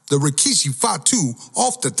the Rikishi Fatu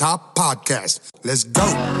Off the Top podcast. Let's go.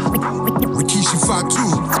 Rikishi Fatu,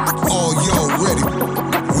 all y'all ready?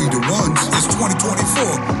 We the ones, it's 2024.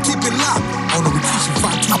 Keep it locked on the Rikishi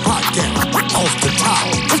Fatu podcast. Off the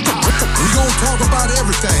top. We gon' talk about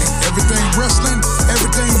everything. Everything wrestling,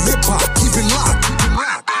 everything hip-hop. Keep it locked.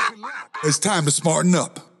 It's time to smarten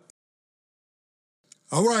up.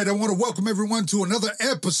 All right, I want to welcome everyone to another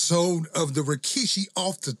episode of the Rikishi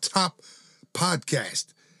Off the Top podcast.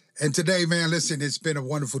 And today, man, listen, it's been a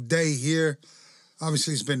wonderful day here.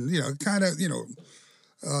 Obviously, it's been, a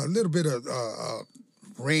little bit of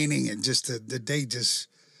raining, and just the day just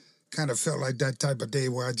kind of felt like that type of day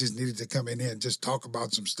where I just needed to come in here and just talk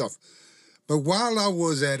about some stuff. But while I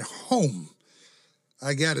was at home,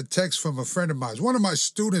 I got a text from a friend of mine. One of my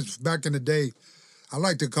students back in the day. I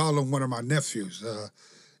like to call him one of my nephews.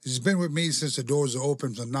 He's been with me since the doors are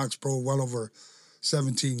open from Knox Pro, well over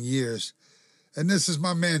 17 years. And this is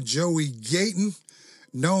my man, Joey Gayton,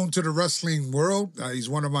 known to the wrestling world. He's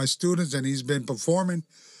one of my students, and he's been performing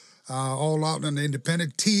all out in the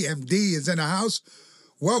independent. TMD is in the house.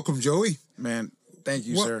 Welcome, Joey. Man, thank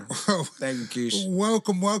you, sir. Thank you, Keish.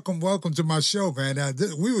 Welcome to my show, man.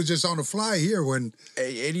 We were just on the fly here when...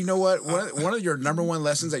 Hey, and you know what? One of your number one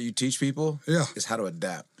lessons that you teach people is how to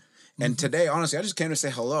adapt. And today, honestly, I just came to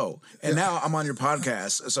say hello. And now I'm on your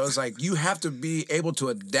podcast. So it's like you have to be able to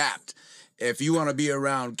adapt. If you want to be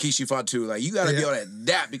around Rikishi Fatu, like you got to be able to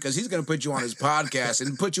adapt, because he's going to put you on his podcast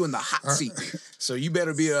and put you in the hot seat. So you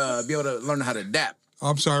better be able to learn how to adapt.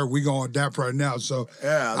 I'm sorry, we're going to adapt right now. So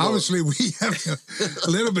obviously we have a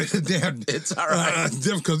little bit of damn it's all right.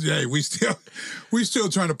 difficulty. Hey, we still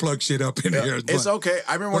trying to plug shit up in here. It's okay.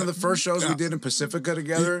 I remember one of the first shows we did in Pacifica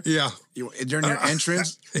together. Yeah. During your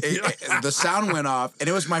entrance, the sound went off, and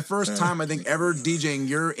it was my first time, I think, ever DJing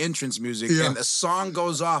your entrance music, and the song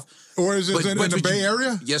goes off. Or is it in the Bay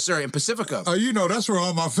Area? Yes, sir, in Pacifica. Oh, that's where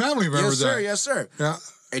all my family members are. Yes, sir. Yeah.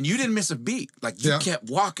 And you didn't miss a beat. Like, you kept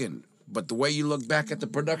walking. But the way you look back at the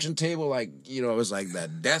production table, it was like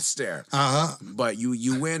that death stare. Uh-huh. But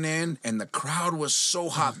you went in, and the crowd was so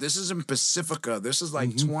hot. This is in Pacifica. This is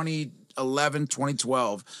like 2011,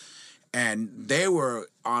 2012. And they were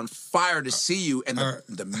on fire to see you, and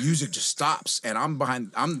the music just stops. And I'm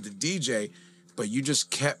the DJ, but you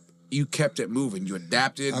just kept it moving. You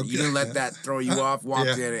adapted. Okay. You didn't let that throw you off.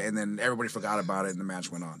 Walked in, and then everybody forgot about it, and the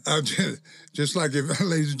match went on. Just like,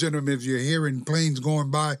 ladies and gentlemen, if you're hearing planes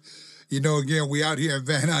going by, again, we out here in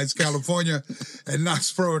Van Nuys, California, and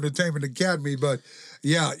Knox Pro Entertainment Academy. But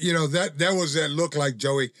that was that look like,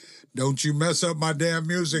 Joey, don't you mess up my damn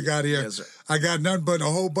music out here. Yes, sir. I got nothing but a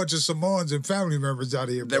whole bunch of Samoans and family members out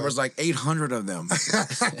here. There was like 800 of them.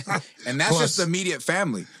 And that's just immediate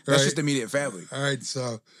family. That's just immediate family. All right,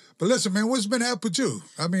 so... But listen, man, what's been happening with you?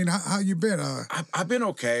 I mean, how you been? I've been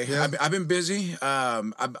okay. Yeah. I've been busy.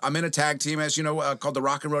 I'm in a tag team, as you know, called the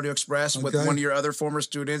Rock and Rodeo Express with one of your other former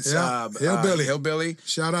students. Yeah. Hillbilly.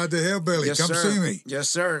 Shout out to Hillbilly. Yes, Come see me. Yes,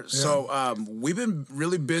 sir. Yeah. So we've been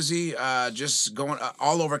really busy just going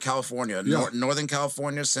all over California. Northern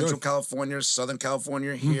California, Central California, Southern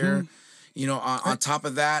California here. On top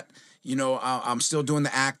of that, I'm still doing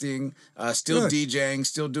the acting, still DJing,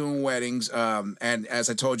 still doing weddings. And as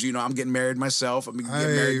I told you, I'm getting married myself. I'm getting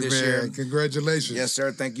married this year. Congratulations. Yes,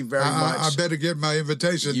 sir. Thank you very much. I better get my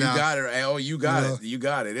invitation now. You got it. Oh, you got it. You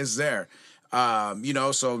got it. It's there.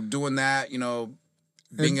 So doing that,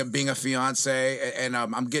 being a fiance, and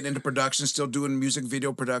I'm getting into production, still doing music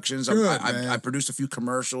video productions. I produced a few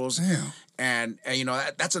commercials. Damn. And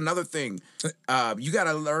that's another thing. You got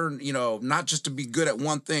to learn, not just to be good at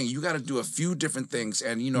one thing. You got to do a few different things.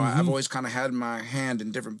 And, I've always kind of had my hand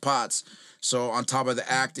in different pots. So on top of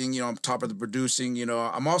the acting, on top of the producing,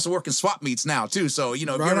 I'm also working swap meets now too. So, if you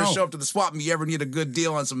ever show up to the swap meet, you ever need a good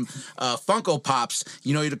deal on some Funko Pops,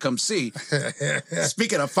 you to come see.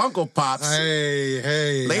 Speaking of Funko Pops,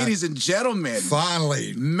 hey, ladies and gentlemen,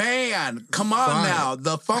 finally, man, come on now,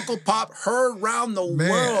 the Funko Pop heard round the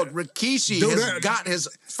world. Rikishi has got his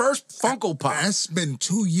first Funko Pop. That's been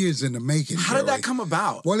 2 years in the making. How did that come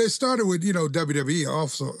about? Well, it started with WWE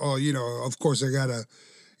also. Of course, I gotta.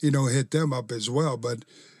 Hit them up as well. But,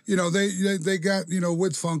 they got,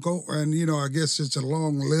 with Funko, and, I guess it's a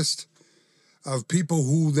long list of people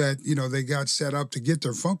who they got set up to get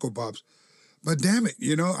their Funko Pops. But damn it,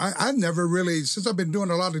 I never really, since I've been doing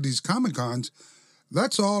a lot of these Comic-Cons,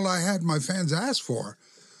 that's all I had my fans ask for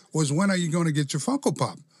was, when are you going to get your Funko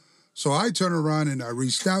Pop? So I turned around and I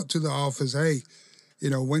reached out to the office, hey,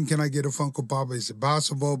 when can I get a Funko Pop? They said,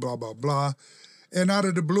 possible, blah, blah, blah. And out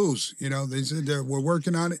of the blues, they said we're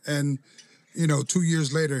working on it. And 2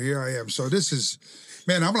 years later, here I am. So this is,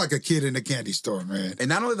 man, I'm like a kid in a candy store, man. And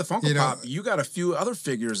not only the Funko Pop, you got a few other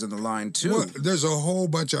figures in the line, too. Well, there's a whole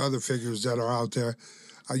bunch of other figures that are out there.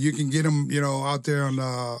 You can get them, out there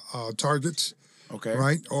on Targets,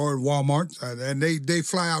 right, or Walmart, and they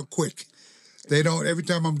fly out quick. They don't. Every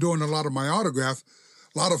time I'm doing a lot of my autograph,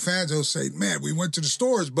 a lot of fans will say, "Man, we went to the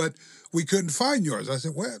stores, but we couldn't find yours." I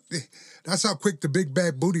said, "Well, that's how quick the Big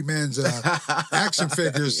Bad Booty Man's action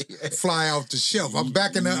figures fly off the shelf." I'm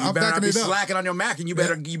backing it. I'm backing it up. Slacking on your Mac, and you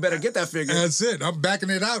better get that figure. That's it. I'm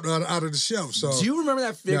backing it out of the shelf. So, do you remember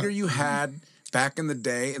that figure you had back in the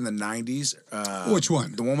day in the 90s? Which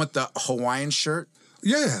one? The one with the Hawaiian shirt?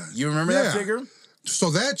 Yeah. You remember that figure?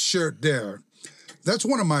 So that shirt there, that's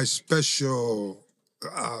one of my special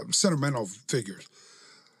sentimental figures.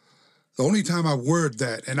 The only time I wore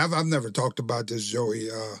that, and I've never talked about this, Joey,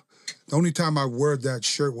 the only time I wore that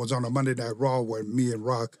shirt was on a Monday Night Raw where me and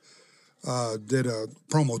Rock did a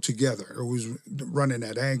promo together. It was running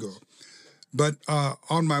that angle. But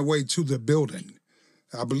on my way to the building,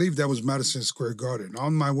 I believe that was Madison Square Garden.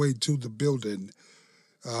 On my way to the building,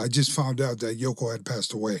 I just found out that Yoko had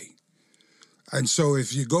passed away. And so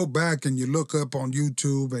if you go back and you look up on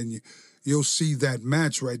YouTube and you'll see that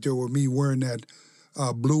match right there with me wearing that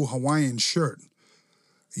blue Hawaiian shirt,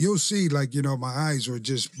 you'll see my eyes were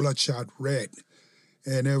just bloodshot red.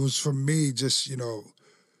 And it was for me just,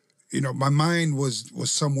 my mind was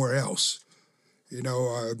somewhere else.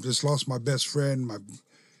 I just lost my best friend,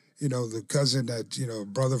 the cousin that,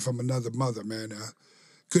 brother from another mother, man. I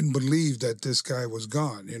couldn't believe that this guy was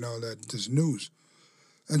gone, this news.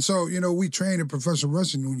 And so, we train in professional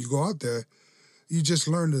wrestling. When you go out there, you just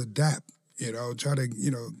learn to adapt, try to,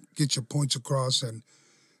 get your points across and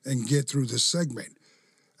get through the segment.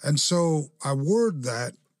 And so I wore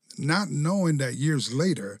that, not knowing that years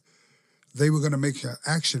later, they were going to make an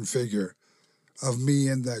action figure of me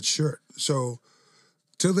in that shirt. So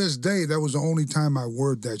to this day, that was the only time I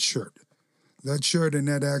wore that shirt. That shirt and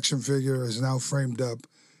that action figure is now framed up,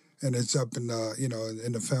 and it's up in the,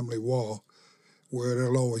 in the family wall where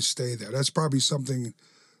it'll always stay there. That's probably something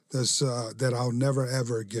that I'll never,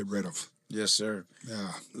 ever get rid of. Yes, sir.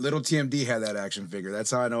 Yeah. Little TMD had that action figure.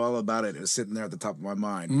 That's how I know all about it. It was sitting there at the top of my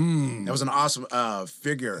mind. That was an awesome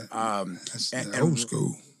figure. That's old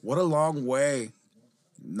school. What a long way,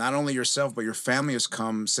 not only yourself, but your family has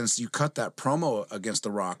come since you cut that promo against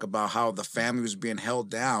The Rock about how the family was being held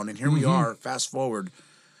down. And here we are, fast forward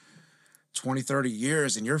 20, 30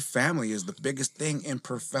 years, and your family is the biggest thing in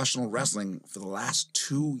professional wrestling for the last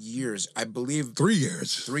 2 years. I believe 3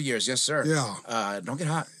 years. 3 years, yes, sir. Yeah. Don't get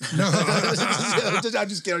hot. No. I'm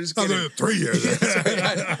just kidding. 3 years.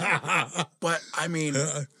 But I mean,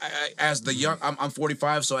 as the young, I'm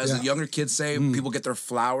 45, so as the younger kids say, people get their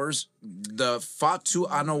flowers. The Fatu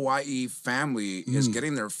Anawai family is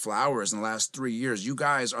getting their flowers in the last 3 years. You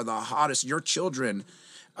guys are the hottest. Your children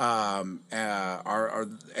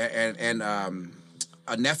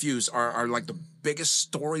nephews are like the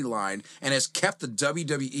biggest storyline and has kept the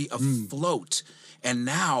WWE afloat. And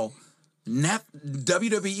now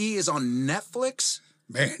WWE is on Netflix.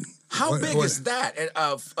 Man, how big is that?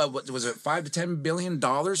 What was it, $5 to $10 billion?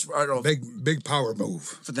 Big power move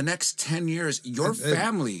for the next 10 years. Your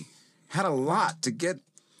family had a lot to get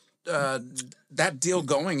that deal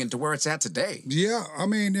going into where it's at today. Yeah, I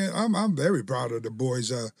mean, I'm very proud of the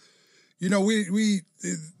boys. We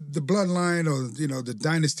the bloodline or the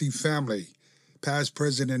dynasty family, past,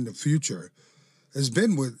 present, and the future, has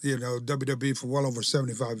been with WWE for well over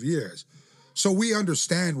 75 years. So we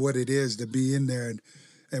understand what it is to be in there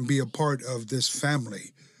and be a part of this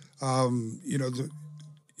family. When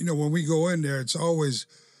we go in there, it's always,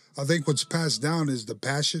 I think what's passed down is the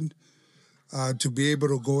passion to be able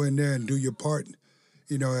to go in there and do your part,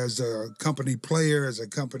 as a company player, as a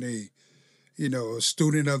company, a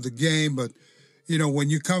student of the game. But, when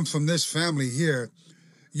you come from this family here,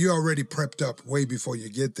 you're already prepped up way before you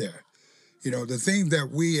get there. The thing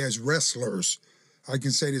that we as wrestlers, I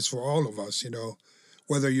can say this for all of us,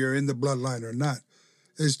 whether you're in the bloodline or not,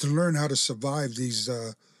 is to learn how to survive these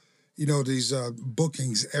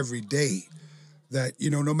bookings every day. That,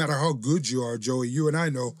 no matter how good you are, Joey, you and I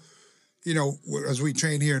know, as we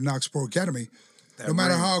train here at Knox Pro Academy, no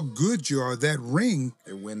matter how good you are, that ring,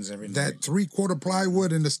 it wins every night. That 3/4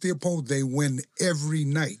 plywood and the steel pole, they win every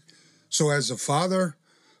night. So as a father,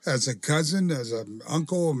 as a cousin, as an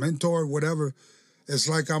uncle, a mentor, whatever, it's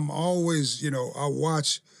like I'm always, I'll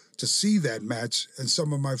watch to see that match and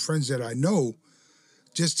some of my friends that I know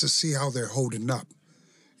just to see how they're holding up,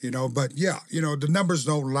 But yeah, the numbers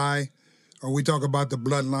don't lie. Or we talk about the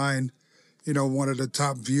bloodline, one of the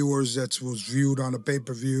top viewers that was viewed on a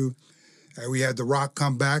pay-per-view. And we had The Rock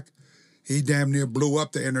come back. He damn near blew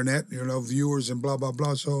up the internet, viewers and blah, blah,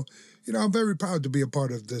 blah. So, I'm very proud to be a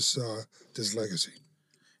part of this this legacy.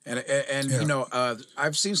 And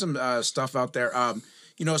I've seen some stuff out there.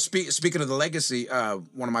 Speaking of the legacy,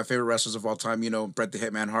 one of my favorite wrestlers of all time, Bret the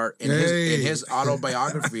Hitman Hart, in his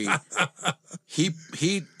autobiography,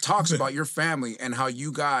 he talks about your family and how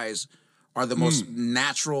you guys are the most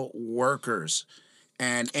natural workers.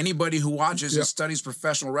 And anybody who watches and studies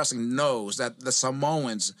professional wrestling knows that the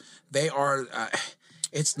Samoans, they are,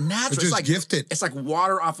 it's natural. It's just gifted. It's like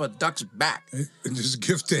water off a duck's back. It's just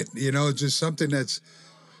gifted. It's just something that's,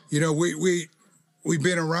 we've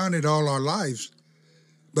been around it all our lives.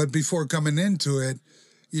 But before coming into it,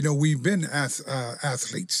 we've been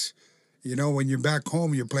athletes. When you're back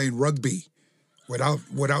home, you're playing rugby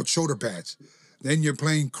without shoulder pads. Then you're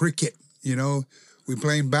playing cricket. We're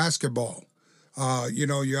playing basketball.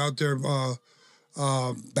 You're out there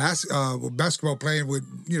basketball playing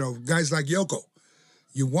with, guys like Yoko.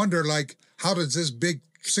 You wonder, how does this big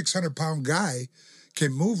 600-pound guy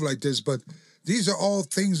can move like this? But these are all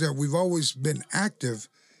things that we've always been active.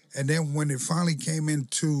 And then when it finally came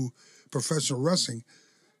into professional wrestling,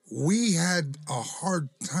 we had a hard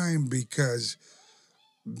time because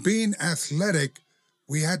being athletic,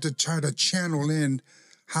 we had to try to channel in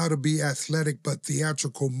how to be athletic but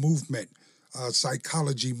theatrical movement.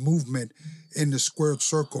 Psychology movement in the squared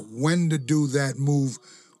circle, when to do that move,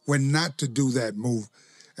 when not to do that move.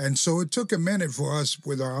 And so it took a minute for us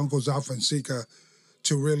with our uncles Alpha and Sika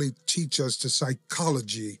to really teach us the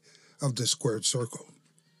psychology of the squared circle.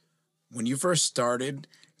 When you first started,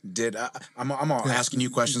 I'm all asking you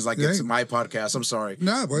questions like it's my podcast. I'm sorry.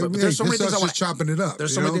 No, but there's so many things I want chopping it up.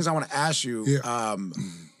 There's so many things I want to ask you. Yeah.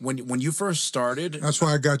 When you first started, that's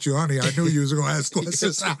why I got you on here. I knew you was going to ask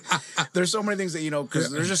questions. There's so many things that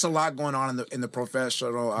because there's just a lot going on in the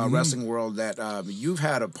professional wrestling world that you've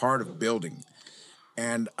had a part of building,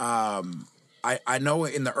 and I know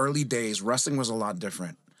in the early days wrestling was a lot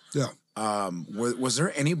different. Yeah. Was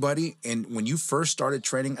there anybody when you first started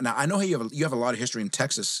training? Now I know you have a lot of history in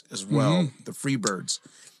Texas as well, the Freebirds.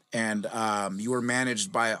 And you were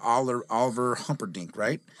managed by Oliver Humperdinck,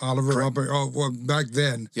 right? Oliver Humperdinck. Oh, well, back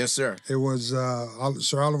then. Yes, sir. It was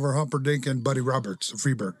Sir Oliver Humperdinck and Buddy Roberts, the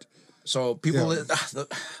Freebird. So people,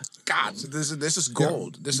 God, this is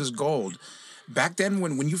gold. Yeah. This is gold. Back then,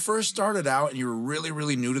 when you first started out and you were really,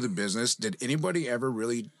 really new to the business, did anybody ever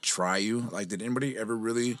really try you? Did anybody ever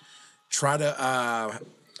really try to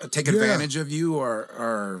take advantage of you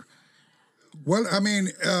or? Well, I mean.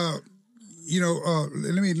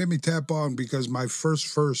 Let me tap on because my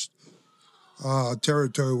first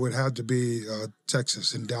territory would have to be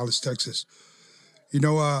Texas, in Dallas, Texas.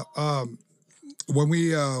 When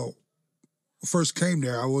we first came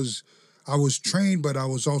there, I was trained, but I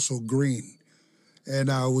was also green, and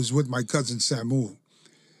I was with my cousin Samu,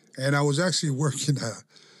 and I was actually working.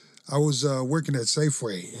 Working at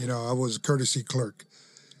Safeway. I was a courtesy clerk,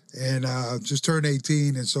 and just turned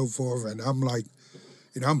 18 and so forth, and I'm like.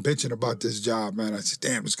 I'm bitching about this job, man. I said,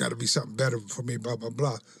 damn, it's got to be something better for me, blah, blah,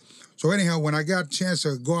 blah. So anyhow, when I got a chance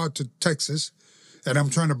to go out to Texas, and I'm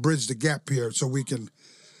trying to bridge the gap here so we can,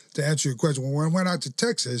 to answer your question, when I went out to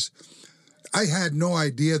Texas, I had no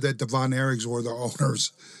idea that the Von Erichs were the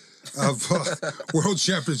owners of World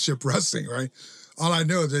Championship Wrestling, right? All I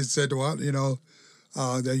knew is they said, well,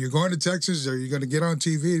 that you're going to Texas or you're going to get on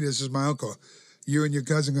TV. This is my uncle. You and your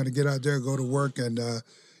cousin are going to get out there, go to work, and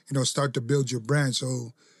start to build your brand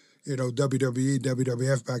so, WWE,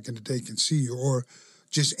 WWF back in the day can see you, or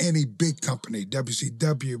just any big company,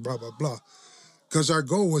 WCW, blah, blah, blah. Because our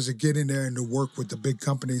goal was to get in there and to work with the big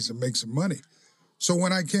companies and make some money. So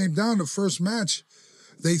when I came down the first match,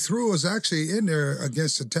 they threw us actually in there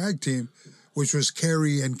against a tag team, which was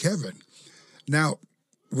Kerry and Kevin. Now,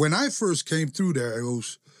 when I first came through there, it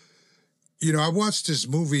was, I watched this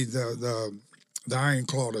movie, the Iron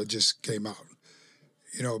Claw that just came out.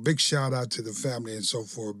 A big shout out to the family and so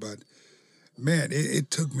forth. But, man,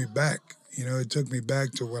 it took me back. It took me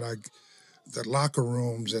back to when the locker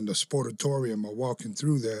rooms and the sportatorium are walking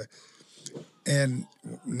through there. And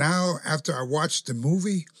now, after I watched the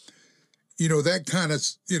movie, that kind of,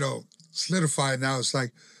 solidified now. It's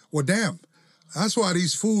like, well, damn, that's why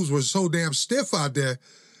these fools were so damn stiff out there.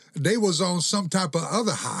 They was on some type of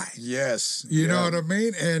other high. Yes. You know what I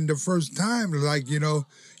mean? And the first time,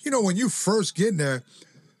 when you first get in there,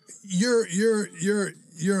 you're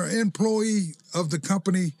an employee of the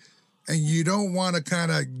company, and you don't want to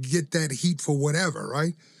kind of get that heat for whatever,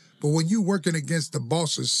 right? But when you're working against the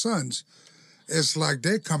boss's sons, it's like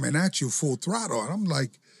they're coming at you full throttle. And I'm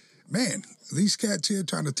like, man, these cats here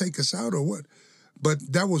trying to take us out or what?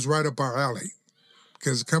 But that was right up our alley.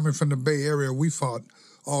 Because coming from the Bay Area, we fought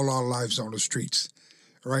all our lives on the streets,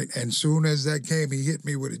 right? And soon as that came, he hit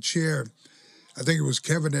me with a chair. I think it was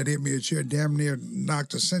Kevin that hit me a chair, damn near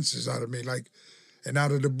knocked the senses out of me. And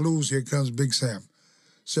out of the blues, here comes Big Sam.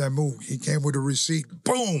 Samu, he came with a receipt,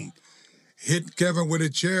 boom, hit Kevin with a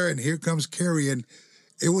chair, and here comes Kerry. And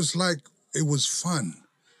it was fun.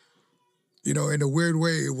 In a weird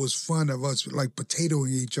way, it was fun of us like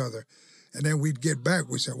potatoing each other. And then we'd get back.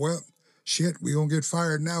 We said, well, shit, we're going to get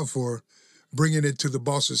fired now for bringing it to the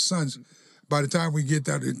boss's sons. By the time we get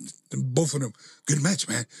that, both of them, good match,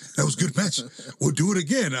 man. That was a good match. We'll do it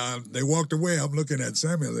again. They walked away. I'm looking at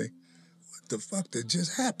Samuel like, what the fuck did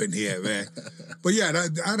just happen here, man? But yeah,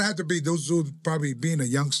 I'd have to be, those would probably being a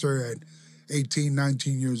youngster at 18,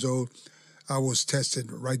 19 years old, I was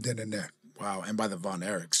tested right then and there. Wow, and by the Von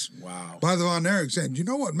Erichs. Wow. By the Von Erichs. And you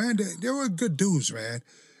know what, man? They were good dudes, man.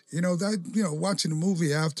 Watching the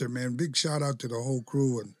movie after, man, big shout out to the whole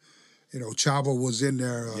crew. And, Chavo was in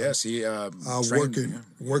there. Yes, he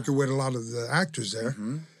working with a lot of the actors there.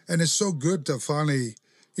 Mm-hmm. And it's so good to finally,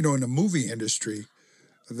 in the movie industry,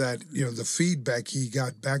 that, the feedback he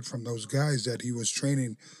got back from those guys that he was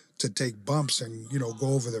training to take bumps and, go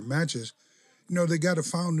over their matches. They got to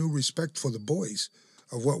find new respect for the boys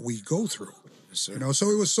of what we go through. Yes, sir. So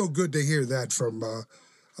it was so good to hear that from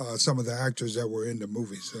some of the actors that were in the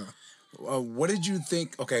movies. What did you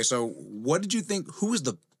think? Okay, so what did you think? Who was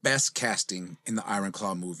the best casting in the Iron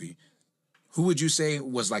Claw movie? Who would you say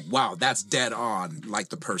was like, wow, that's dead on, like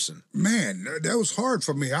the person? Man, that was hard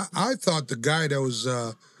for me. I thought the guy that was,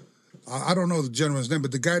 I don't know the gentleman's name,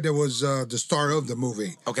 but the guy that was the star of the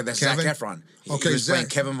movie. Okay, that's Kevin? Zac Efron. He was playing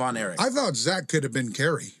Kevin Von Erich. I thought Zach could have been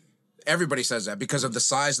Kerry. Everybody says that because of the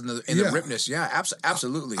size and the ripness. Yeah,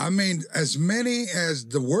 absolutely. I mean, as many as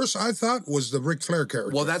the worst I thought was the Ric Flair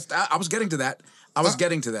character. Well, I was getting to that.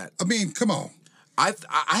 I mean, come on. I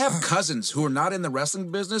have cousins who are not in the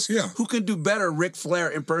wrestling business who can do better Ric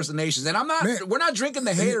Flair impersonations. And we're not drinking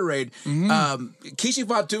the haterade. Mm-hmm. Kishi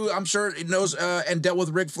Fatu, I'm sure knows and dealt with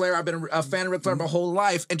Ric Flair. I've been a fan of Ric Flair my whole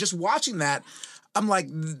life. And just watching that, I'm like,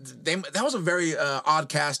 that was a very odd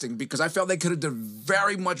casting because I felt they could have done a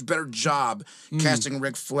very much better job casting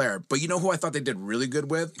Ric Flair. But you know who I thought they did really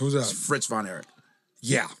good with? Who's that? Fritz Von Erich.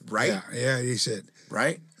 Yeah. Right? Yeah, he said.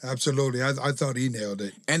 Right? Absolutely. I thought he nailed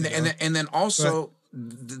it. And then also,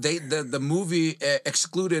 the movie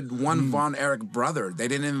excluded one Von Erich brother. They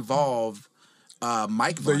didn't involve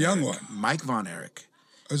Mike Von Erich. The young one. Mike Von Erich.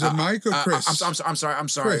 Was it Mike or Chris? I'm sorry.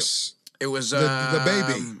 Chris. It was the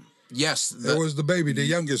baby. Yes. It was the baby, the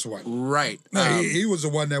youngest one. Right. No, he was the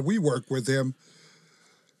one that we worked with him.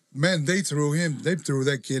 Man, they threw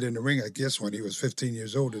that kid in the ring, I guess, when he was 15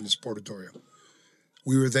 years old in the sportatorium.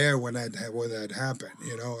 We were there when that happened,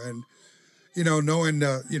 and, knowing,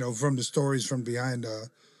 from the stories from behind,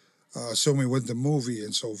 assuming with the movie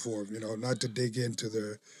and so forth, not to dig into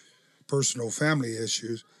the personal family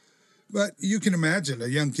issues. But you can imagine a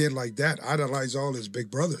young kid like that idolize all his big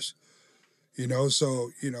brothers. All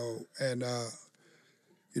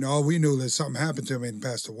we knew that something happened to him and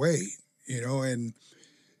passed away, and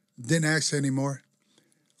didn't ask anymore.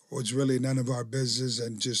 It was really none of our business.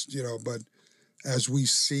 And just, but as we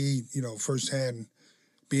see, firsthand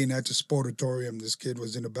being at the sportatorium, this kid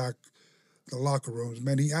was in the back, the locker rooms,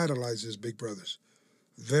 man, he idolized his big brothers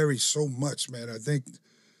so much, man. I think,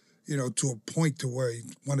 to a point to where he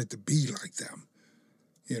wanted to be like them,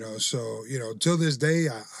 so, till this day,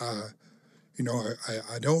 I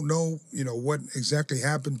don't know, what exactly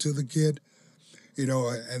happened to the kid,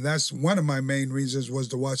 and that's one of my main reasons was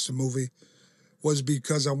to watch the movie, was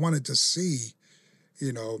because I wanted to see,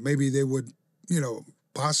 maybe they would,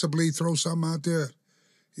 possibly throw something out there,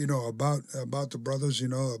 about the brothers,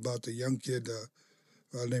 about the young kid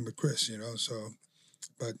named Chris, so,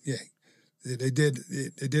 but yeah, they did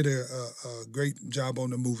a great job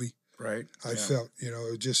on the movie. Right. I felt,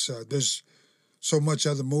 just there's so much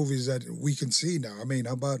other movies that we can see now. I mean,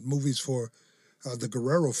 how about movies for the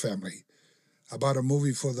Guerrero family? How about a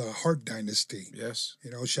movie for the Hart dynasty? Yes.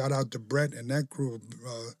 Shout out to Brett and that crew,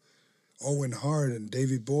 Owen Hart and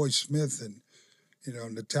Davey Boy Smith and,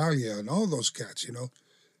 Natalia and all those cats,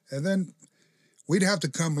 And then we'd have to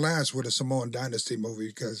come last with a Samoan dynasty movie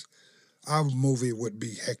because our movie would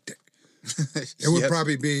be hectic. It would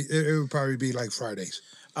probably be like Fridays.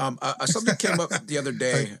 Something came up the other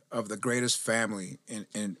day of the greatest family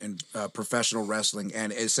in professional wrestling,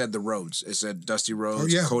 and it said the Rhodes. It said Dusty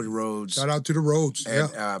Rhodes, Cody Rhodes. Shout out to the Rhodes.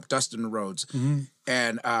 And Dustin Rhodes. Mm-hmm.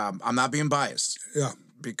 And I'm not being biased. Yeah.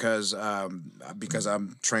 Because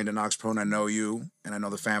I'm trained in Ox Pro and I know you and I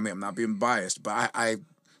know the family. I'm not being biased, but I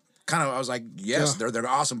kind of, I was like, yes, they're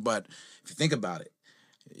awesome. But if you think about it,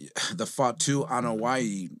 the Fatu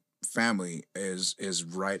Hawaii family is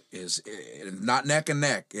not neck and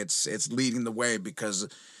neck. It's leading the way because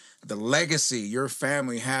the legacy your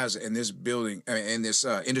family has in this building, in this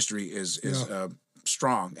industry is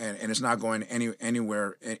strong, and it's not going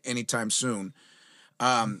anywhere anytime soon.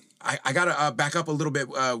 I gotta back up a little bit.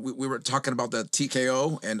 We were talking about the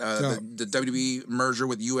TKO and the WWE merger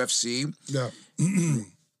with UFC. Yeah.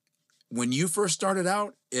 When you first started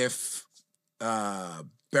out, if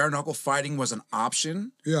bare knuckle fighting was an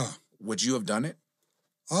option, would you have done it?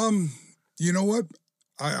 You know what?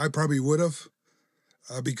 I probably would have,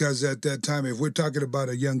 because at that time, if we're talking about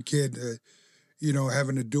a young kid,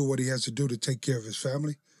 having to do what he has to do to take care of his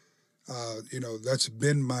family, that's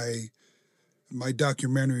been my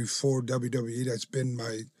documentary for WWE. That's been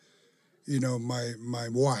my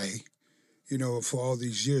why, for all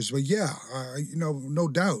these years. But yeah, no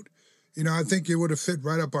doubt. I think it would have fit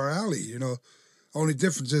right up our alley. Only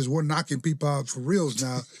difference is we're knocking people out for reals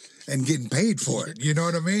now and getting paid for it. You know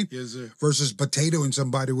what I mean? Yes, sir. Versus potatoing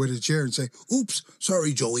somebody with a chair and say, "Oops,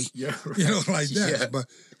 sorry, Joey." Yeah, right. Like that. Yeah.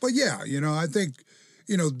 But yeah, I think,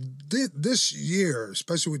 this year,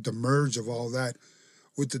 especially with the merge of all that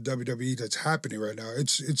with the WWE that's happening right now,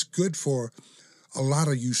 it's good for a lot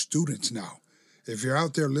of you students now. If you're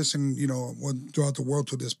out there listening, throughout the world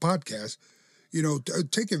to this podcast,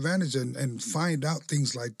 take advantage and find out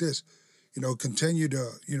things like this. Continue to,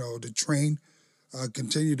 to train,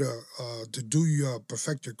 continue to do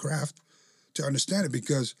perfect your craft, to understand it,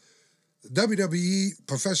 because WWE,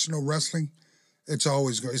 professional wrestling, it's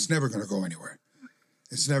never going to go anywhere.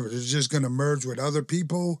 It's just going to merge with other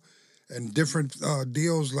people and different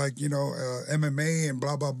deals like, MMA and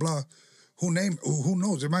blah, blah, blah. Who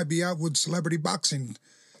knows? It might be out with celebrity boxing,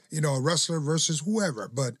 a wrestler versus whoever,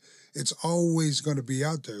 but it's always going to be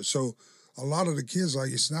out there. So a lot of the kids,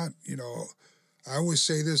 it's not, I always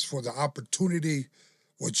say this, for the opportunity,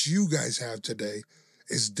 what you guys have today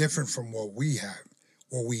is different from what we have,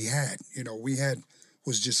 what we had. We had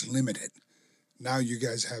was just limited. Now you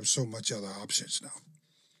guys have so much other options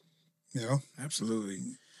now. Absolutely.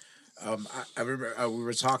 I remember we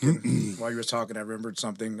were talking while you were talking. I remembered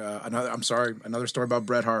something. Another story about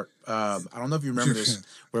Bret Hart. I don't know if you remember this.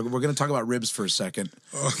 We're going to talk about ribs for a second.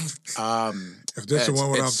 If this is the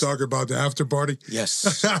one where I'm talking about the after party,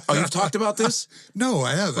 yes. Oh, you've talked about this? No,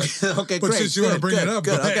 I haven't. Okay, but great. Since you want to bring it up,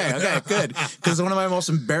 good. Okay, good. Because it's one of my most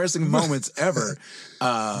embarrassing moments ever.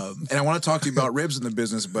 And I want to talk to you about ribs in the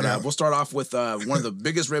business, but we'll start off with one of the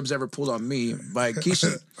biggest ribs ever pulled on me by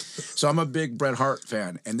Rikishi. So I'm a big Bret Hart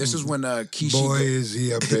fan, and this is when Rikishi. Boy, is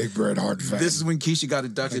he a big Bret Hart fan. This is when Rikishi got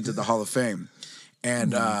inducted to the Hall of Fame.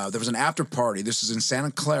 And there was an after party. This is in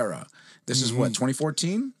Santa Clara. This is what,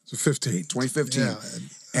 2014? 2015. Yeah.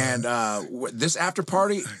 And this after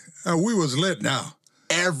party. We was lit now.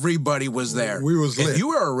 Everybody was there. We was lit. If you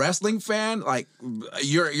were a wrestling fan,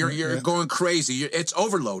 you're going crazy. It's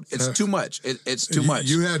overload. It's too much. It's too much.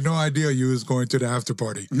 You had no idea you was going to the after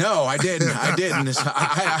party. No, I didn't.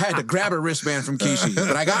 I had to grab a wristband from Rikishi,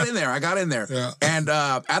 but I got in there. Yeah. And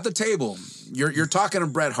at the table, you're talking to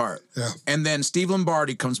Bret Hart. Yeah. And then Steve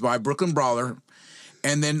Lombardi comes by, Brooklyn Brawler.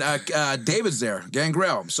 And then David's there,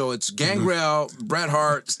 Gangrel. So it's Gangrel, Bret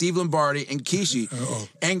Hart, Steve Lombardi, and Rikishi.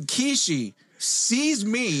 And Rikishi sees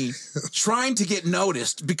me trying to get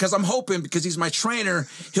noticed because I'm hoping, because he's my trainer,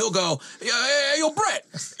 he'll go, yo, Bret,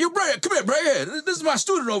 come here, Bret. This is my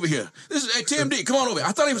student over here. This is TMD. Come on over here.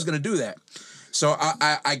 I thought he was going to do that. So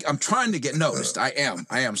I'm trying to get noticed. I am.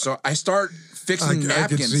 So I start fixing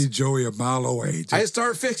napkins. I can see Joey a mile away. I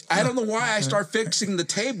don't know why I start fixing the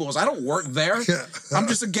tables. I don't work there. I'm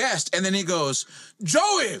just a guest. And then he goes,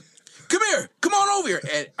 Joey, come here. Come on over here.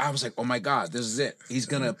 And I was like, oh my God, this is it. He's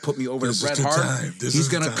going to put me over to Bret Hart. He's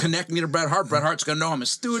going to connect me to Bret Hart. Bret Hart's going to know I'm a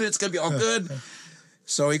student. It's going to be all good.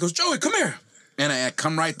 So he goes, Joey, come here. And I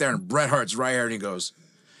come right there, and Bret Hart's right here, and he goes,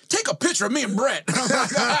 take a picture of me and Bret.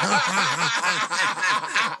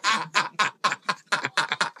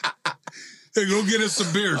 Hey, go get us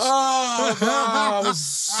some beers. Oh, I was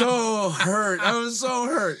so hurt.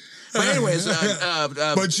 But anyways,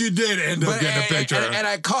 but you did end up getting a picture. And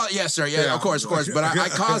I called, yes, sir. Yeah, of course. But I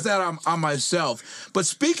caused that on myself. But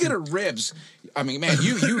speaking of ribs, I mean, man,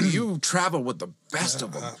 you travel with the best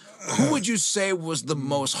of them. Who would you say was the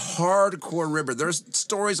most hardcore ribber? There's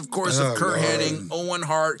stories, of course, of Kurt Hennig, Owen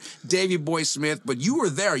Hart, Davey Boy Smith, but you were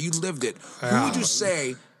there. You lived it. Who would you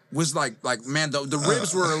say was like man, the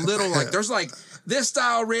ribs were a little like, there's like this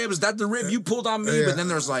style ribs, that the rib you pulled on me, but then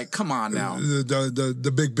there's like, come on now.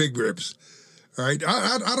 The big ribs, right?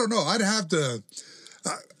 I don't know. I'd have to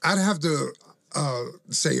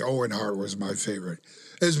say Owen Hart was my favorite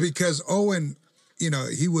is because Owen,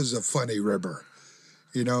 he was a funny ribber.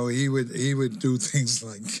 He would do things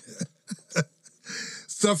like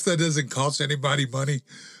stuff that doesn't cost anybody money,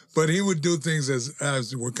 but he would do things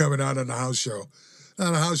as we're coming out on a house show.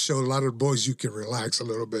 On a house show, a lot of the boys, you can relax a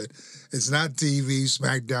little bit. It's not TV,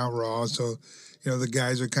 SmackDown, Raw, so the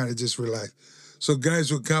guys are kind of just relaxed. So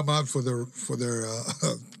guys would come out for their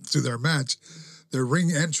to their match, their ring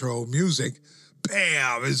intro music,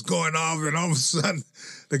 bam, it's going off, and all of a sudden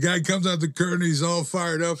the guy comes out the curtain, he's all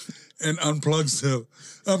fired up, and unplugs the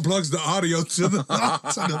audio to the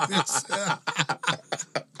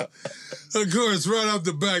Of course, right off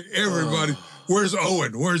the back, everybody. Where's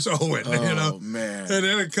Owen? Where's Owen? Oh, man. And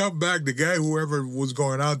then it come back, the guy, whoever was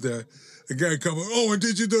going out there, the guy come, Owen,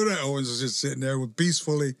 did you do that? Owen's just sitting there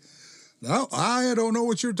peacefully. No, I don't know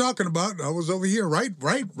what you're talking about. I was over here, right,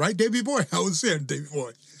 Davey Boy. I was there, Davey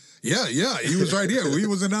Boy. Yeah, he was right here. He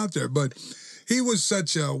wasn't out there. But he was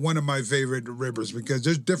such one of my favorite ribbers because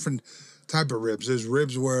there's different type of ribs. There's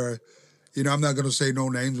ribs where, I'm not going to say no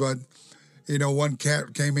names, but one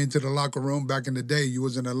cat came into the locker room back in the day. You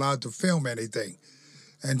wasn't allowed to film anything.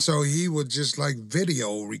 And so he would just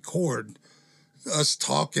video record us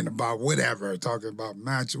talking about whatever, talking about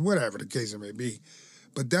matches, whatever the case it may be.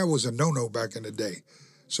 But that was a no-no back in the day.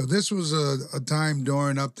 So this was a time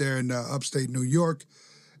during up there in upstate New York.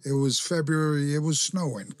 It was February. It was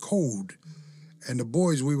snowing, cold. And the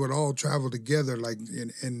boys, we would all travel together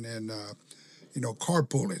in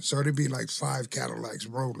carpooling. So there'd be 5 Cadillacs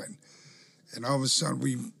rolling. And all of a sudden,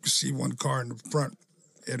 we see one car in the front.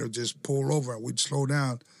 It'll just pull over, and we'd slow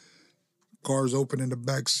down. Cars open in the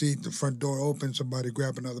back seat, the front door open. Somebody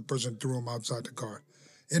grabbed another person, threw him outside the car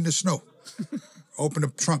in the snow. Open the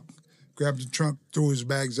trunk, grabbed the trunk, threw his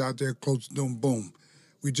bags out there, closed the door, boom.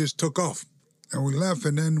 We just took off, and we left.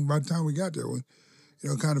 And then by the time we got there, we,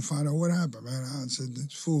 kind of find out what happened, man. I said,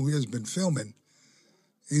 this fool here has been filming.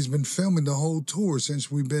 He's been filming the whole tour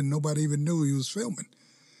since nobody even knew he was filming.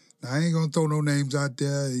 Now, I ain't going to throw no names out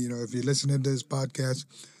there. If you're listening to this podcast,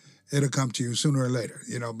 it'll come to you sooner or later,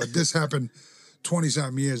 But this happened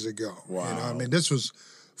 20-something years ago. Wow. This was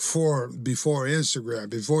before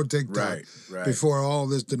Instagram, before TikTok, right. before all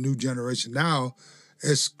this, the new generation. Now,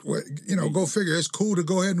 it's, go figure. It's cool to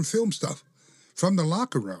go ahead and film stuff from the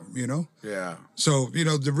locker room, Yeah. So,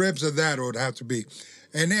 the ribs of that would have to be.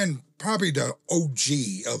 And then probably the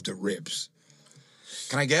OG of the ribs.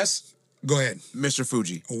 Can I guess? Go ahead. Mr.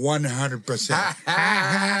 Fuji.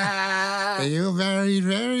 100%. You very,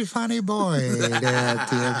 very funny boy.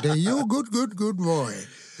 You good boy.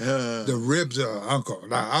 The ribs of Uncle.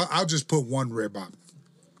 Now, I'll just put one rib on.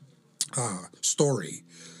 Story.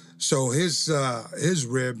 So his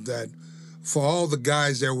rib that for all the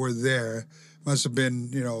guys that were there must have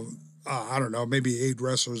been, I don't know, maybe 8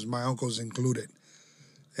 wrestlers, my uncles included.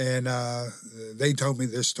 And they told me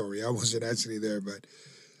this story. I wasn't actually there, but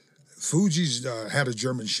Fuji's had a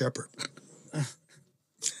German Shepherd. I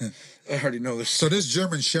already know this. So this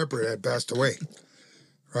German Shepherd had passed away,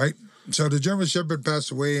 right? So the German Shepherd passed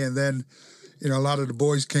away, and then, a lot of the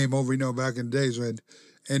boys came over, back in the days when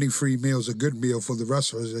any free meal is a good meal for the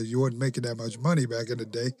wrestlers. You wasn't making that much money back in the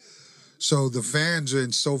day. So the fans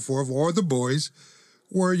and so forth, or the boys,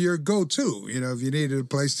 were your go-to. If you needed a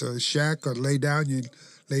place to shack or lay down, you'd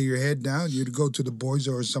lay your head down, you'd go to the boys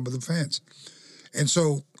or some of the fans. And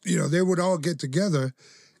so, they would all get together,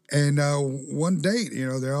 and one day,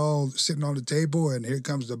 they're all sitting on the table, and here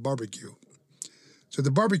comes the barbecue. So the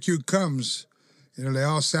barbecue comes, they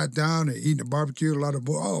all sat down and eating the barbecue. A lot of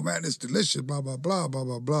boys, oh, man, it's delicious, blah, blah, blah, blah,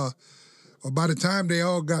 blah, blah. Well, by the time they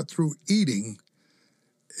all got through eating,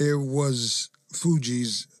 it was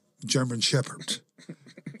Fuji's German Shepherd.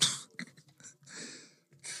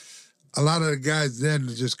 A lot of the guys then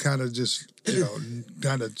just kind of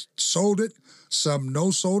sold it. Some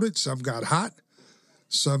no-sold it. Some got hot.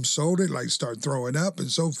 Some sold it, start throwing up and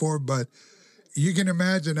so forth. But you can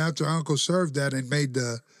imagine after Uncle served that and made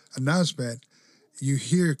the announcement, you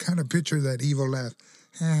picture that evil laugh.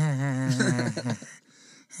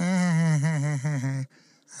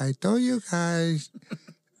 I told you guys,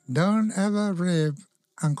 don't ever rib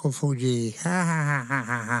Uncle Fuji.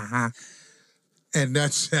 And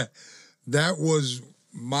that was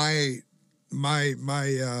my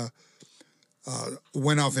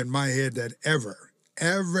went off in my head that ever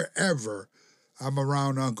I'm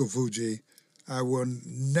around Uncle Fuji, I will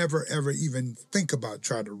never, ever even think about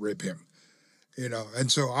trying to rib him,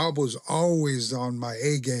 And so I was always on my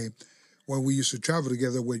A game when we used to travel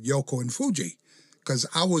together with Yoko and Fuji, because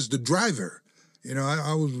I was the driver.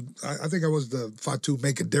 I think I was the Fatu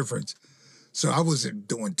Make a Difference. So I wasn't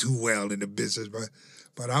doing too well in the business,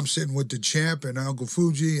 but I'm sitting with the champ and Uncle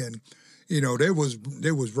Fuji, and you know, they was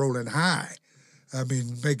rolling high. I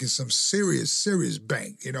mean, making some serious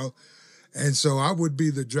bank, you know. And so I would be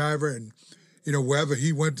the driver, and you know, wherever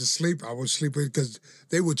he went to sleep, I would sleep with, because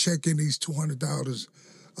they would check in these $200,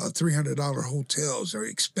 $300 hotels. They're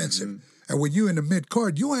expensive. Mm-hmm. And when you in the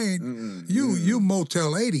mid-card, you ain't, you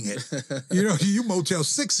Motel 8ing it. You know, you Motel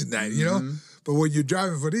 6ing that, you know? But when you're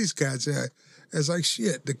driving for these cats, it's like,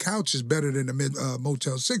 shit, the couch is better than the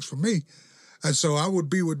Motel 6 for me. And so I would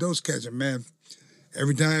be with those cats, and man,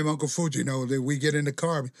 every time Uncle Fuji, you know, we get in the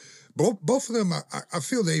car, both of them, I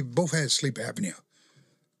feel they both had sleep apnea.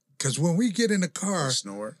 Because when we get in the car...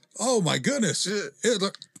 Snore. Oh, my goodness. It's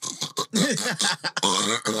like...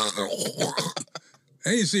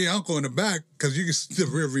 And you see Uncle in the back, because you can see the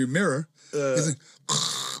rearview mirror.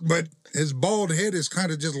 But his bald head is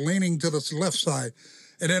kind of just leaning to the left side.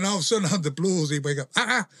 And then all of a sudden, on the blues, he wake up.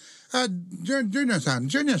 Junior-san,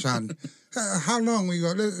 how long we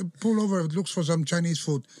go? Pull over, looks for some Chinese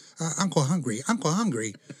food. Uncle hungry.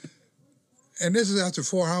 And this is after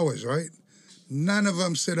 4 hours, right? None of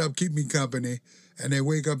them sit up, keep me company, and they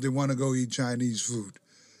wake up, they want to go eat Chinese food.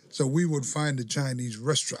 So we would find a Chinese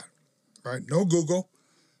restaurant, right? No Google.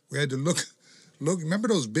 We had to look. Remember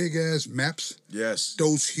those big-ass maps? Yes.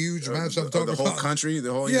 Those huge maps I'm talking about? The whole country,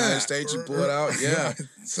 the whole United States, you pull it out, yeah.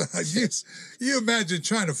 So you imagine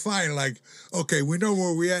trying to find, like, okay, we know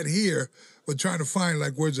where we at here, but trying to find,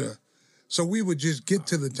 like, where's a... So we would just get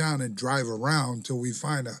to the town and drive around till we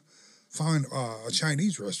find a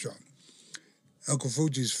Chinese restaurant. Uncle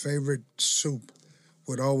Fuji's favorite soup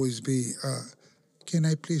would always be, can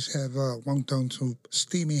I please have wonton soup,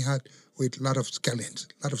 steamy hot with a lot of scallions.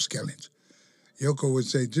 Yoko would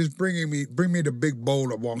say, just bring me the big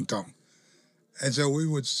bowl of wonton. And so we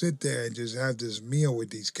would sit there and just have this meal with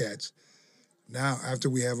these cats. Now, after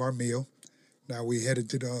we have our meal, now we headed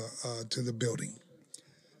to the building.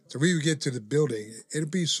 So we would get to the building. It'd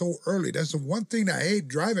be so early. That's the one thing I hate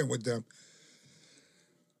driving with them,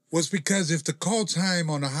 was because if the call time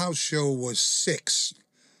on a house show was 6,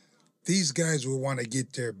 these guys would want to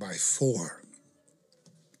get there by 4.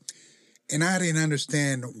 And I didn't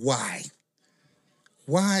understand why.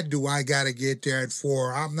 Why do I got to get there at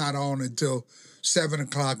 4? I'm not on until 7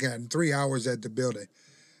 o'clock and 3 hours at the building.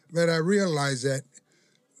 But I realized that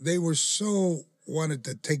they were so wanted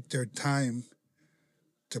to take their time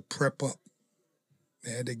to prep up.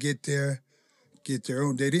 They had to get there, get their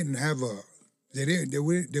own. They didn't have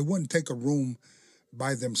they wouldn't take a room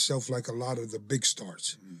by themselves like a lot of the big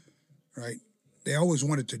stars, right? They always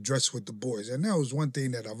wanted to dress with the boys. And that was one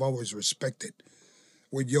thing that I've always respected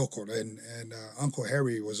with Yoko. And Uncle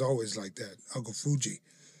Harry was always like that, Uncle Fuji.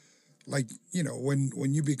 Like, you know,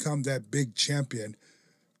 when you become that big champion,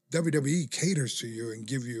 WWE caters to you and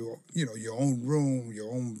give you, you know, your own room, your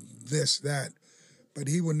own this, that. But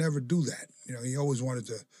he would never do that. You know, he always wanted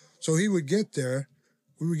to. So he would get there.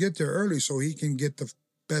 We would get there early so he can get the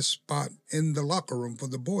best spot in the locker room for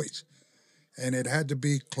the boys. And it had to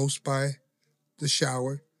be close by the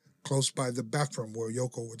shower, close by the bathroom where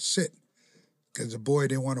Yoko would sit, because the boy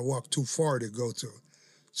didn't want to walk too far to go to.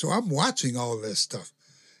 So I'm watching all this stuff.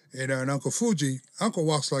 You know, and Uncle Fuji, Uncle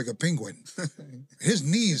walks like a penguin. His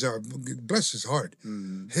knees are, bless his heart,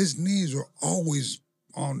 his knees were always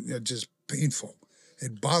on, just painful.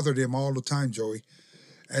 It bothered him all the time, Joey.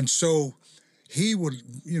 And so he would,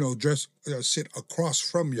 you know, sit across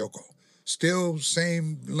from Yoko, still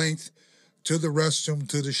same length to the restroom,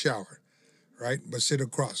 to the shower, right? But sit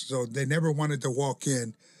across. So they never wanted to walk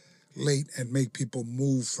in late and make people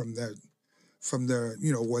move from their,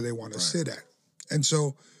 you know, where they want to sit at. And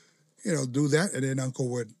so, you know, do that. And then Uncle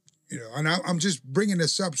would, you know, and I'm just bringing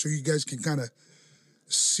this up so you guys can kind of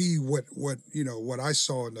see what, you know, what I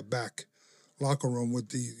saw in the back locker room with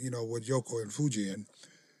the, you know, with Yoko and Fuji. And,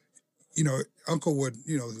 you know, Uncle would,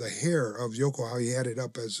 you know, the hair of Yoko, how he had it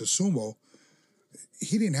up as a sumo,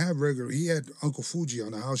 he didn't have he had Uncle Fuji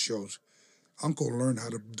on the house shows. Uncle learned how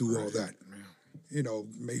to do all that. You know,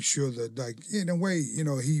 make sure that, like, in a way, you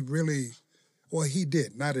know, he really, well, he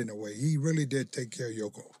did, not in a way. He really did take care of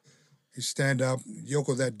Yoko. He'd stand up,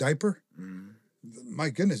 Yoko, that diaper, my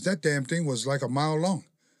goodness, that damn thing was like a mile long.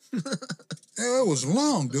 It was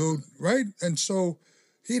long, dude, right? And so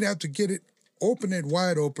he'd have to get it, open it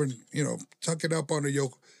wide open, you know, tuck it up on the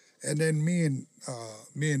Yoko. And then me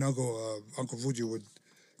and Uncle Fuji would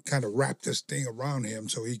kind of wrap this thing around him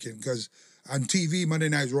so he can, because on TV, Monday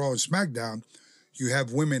Night Raw and SmackDown, you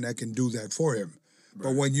have women that can do that for him. Right.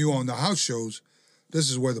 But when you on the house shows, this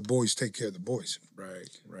is where the boys take care of the boys. Right.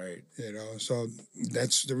 You know, so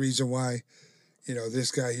that's the reason why,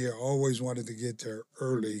 this guy here always wanted to get there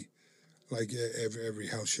early, like every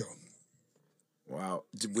house show. Wow.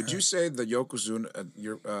 Would you say the Yokozuna,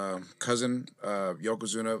 your cousin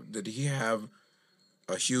Yokozuna, did he have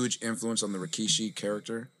a huge influence on the Rikishi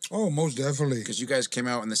character? Oh, most definitely. Because you guys came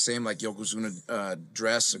out in the same like Yokozuna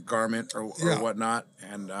dress, garment, or whatnot,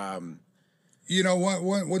 and you know what?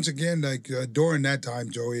 Once again, like during that time,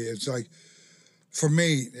 Joey, it's like for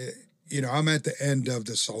me, I'm at the end of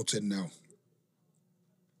the Sultan now,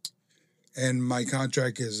 and my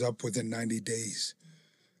contract is up within 90 days.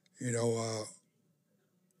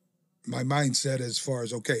 My mindset as far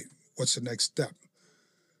as okay, what's the next step?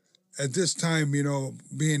 At this time,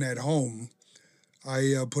 being at home,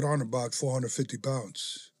 I put on about 450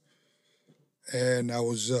 pounds. And I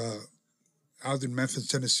was out in Memphis,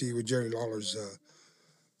 Tennessee with Jerry Lawler's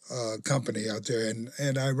company out there.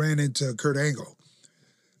 And I ran into Kurt Angle.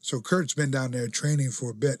 So Kurt's been down there training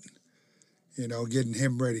for a bit, getting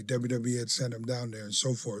him ready. WWE had sent him down there and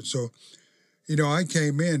so forth. So, I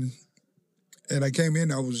came in,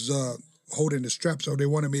 I was holding the strap. So they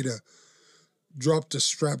wanted me to drop the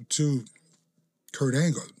strap to Kurt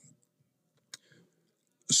Angle.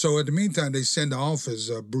 So in the meantime, they sent the office.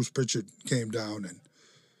 Bruce Pritchard came down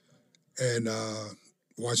and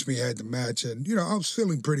watched me had the match. And, I was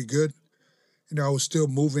feeling pretty good. I was still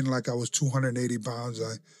moving like I was 280 pounds.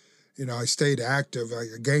 I stayed active. I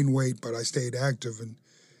gained weight, but I stayed active. And,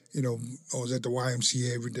 I was at the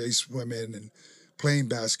YMCA every day swimming and playing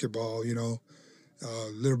basketball, a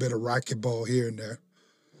little bit of racquetball here and there.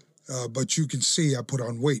 But you can see I put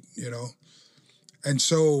on weight, And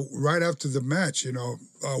so right after the match,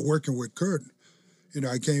 working with Kurt,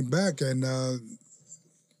 I came back and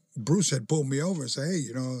Bruce had pulled me over and said, hey,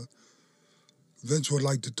 Vince would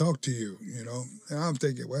like to talk to you, And I'm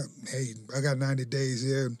thinking, well, hey, I got 90 days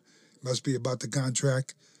here. Must be about the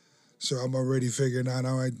contract. So I'm already figuring out,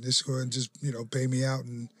 all right, let's go and just, pay me out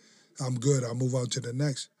and I'm good. I'll move on to the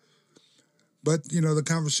next. But, the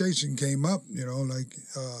conversation came up, he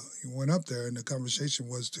went up there and the conversation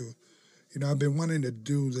was to, I've been wanting to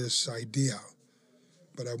do this idea,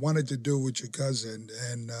 but I wanted to do it with your cousin,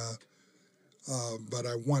 and but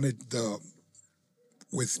I wanted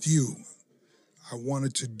with you, I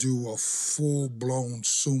wanted to do a full-blown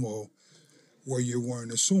sumo where you're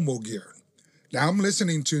wearing a sumo gear. Now, I'm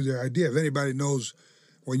listening to the idea. If anybody knows,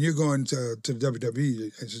 when you're going to the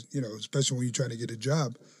WWE, especially when you're trying to get a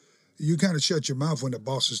job, you kind of shut your mouth when the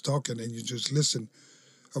boss is talking and you just listen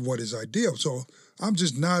of what his idea. So I'm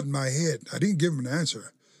just nodding my head. I didn't give him an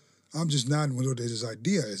answer. I'm just nodding what his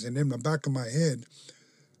idea is. And in the back of my head,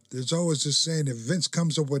 there's always this saying, if Vince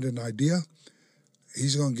comes up with an idea,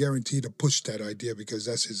 he's going to guarantee to push that idea because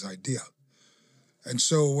that's his idea. And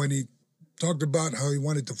so when he talked about how he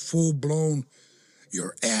wanted the full-blown,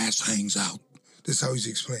 your ass hangs out. This is how he's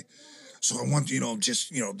explained. So I want, just,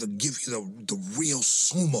 to give you the real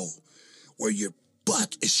sumo where your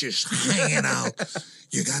butt is just hanging out.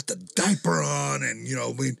 You got the diaper on and,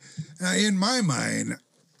 in my mind,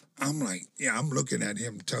 I'm like, I'm looking at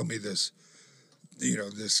him tell me this,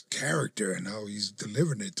 this character and how he's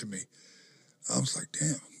delivering it to me. I was like,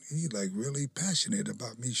 damn, he's like really passionate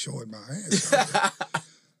about me showing my ass.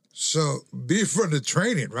 So be from the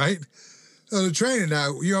training, right? So the training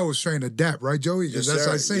now, you always train to adapt, right, Joey? Yes, that's sir.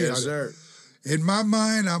 how I say yes, it. Sir. In my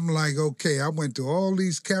mind, I'm like, okay, I went through all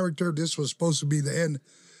these characters. This was supposed to be the end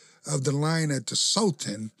of the line at the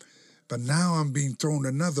Sultan, but now I'm being thrown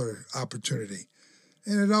another opportunity.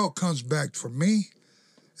 And it all comes back for me.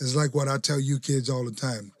 It's like what I tell you kids all the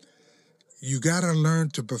time. You got to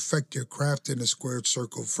learn to perfect your craft in a squared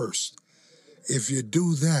circle first. If you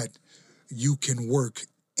do that, you can work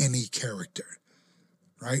any character,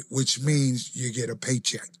 right? Which means you get a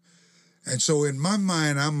paycheck. And so in my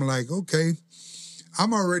mind, I'm like, okay,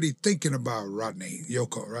 I'm already thinking about Rodney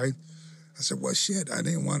Yoko, right? I said, well, shit, I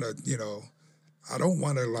didn't want to, I don't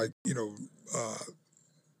want to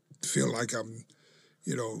feel like I'm,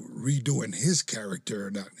 redoing his character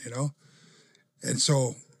or not, And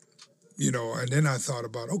so, and then I thought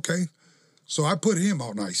about, okay, so I put him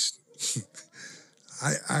on ice.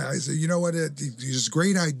 I said, you know what, it's a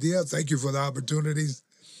great idea. Thank you for the opportunities.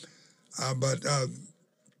 But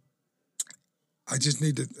I just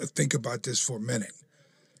need to think about this for a minute.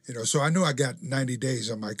 So I knew I got 90 days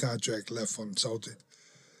on my contract left from Sultan.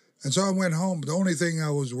 And so I went home. The only thing I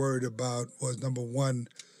was worried about was, number one,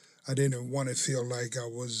 I didn't want to feel like I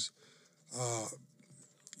was,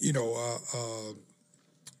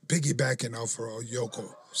 piggybacking off of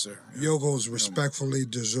Yoko. Sir. Yoko's respectfully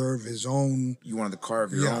deserve his own. You wanted to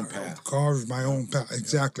carve your own path. Carve my own path,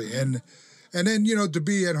 exactly. Yeah. And then, to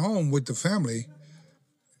be at home with the family,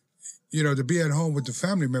 to be at home with the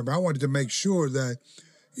family member, I wanted to make sure that,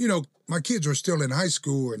 my kids were still in high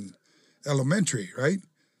school and elementary, right?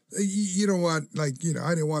 You don't want, I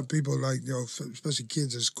didn't want people especially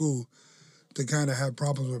kids in school to kind of have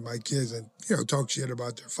problems with my kids and, talk shit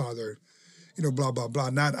about their father, blah, blah, blah,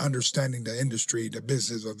 not understanding the industry, the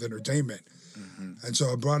business of entertainment. Mm-hmm. And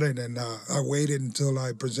so I brought it and I waited until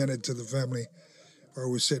I presented to the family or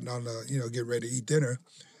we're sitting on getting ready to eat dinner.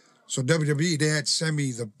 So WWE, they had sent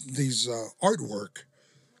me these artwork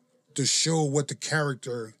to show what the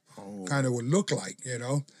character kind of would look like,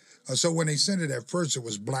 So when they sent it at first, it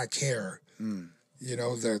was black hair. Mm.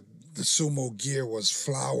 The sumo gear was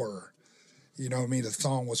flour. You know what I mean? The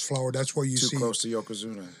thong was flour. That's where you see... Too close to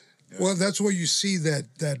Yokozuna. Yeah. Well, that's where you see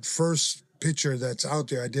that first picture that's out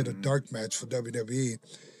there. I did a dark match for WWE,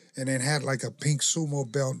 and it had like a pink sumo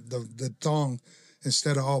belt. The thong,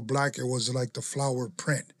 instead of all black, it was like the flower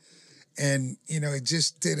print. And, it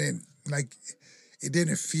just didn't, it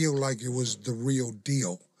didn't feel like it was the real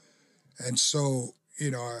deal. And so,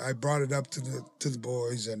 I brought it up to the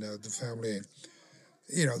boys and the family.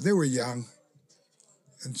 And, they were young.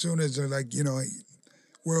 And soon as they're like,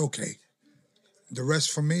 we're okay. The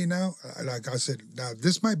rest for me now, like I said, now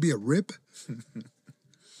this might be a rip,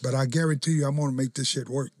 but I guarantee you I'm going to make this shit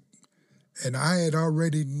work. And I had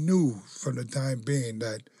already knew from the time being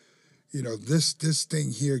that, this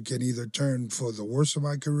thing here can either turn for the worst of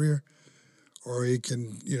my career or it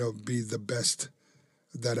can, be the best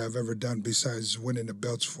that I've ever done besides winning the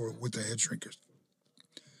belts with the Head Shrinkers.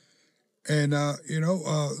 And,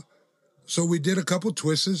 so we did a couple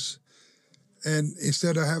twists, and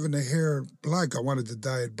instead of having the hair black, I wanted to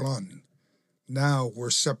dye it blonde. Now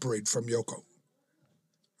we're separate from Yoko,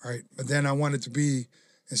 right? But then I wanted to be,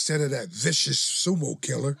 instead of that vicious sumo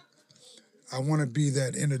killer, I want to be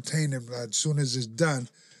that entertainer. As soon as it's done,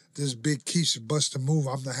 this big Keisha bust a move.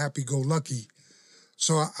 I'm the happy-go-lucky.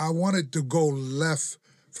 So I wanted to go left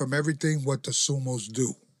from everything what the sumos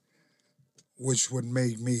do, which would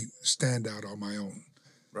make me stand out on my own.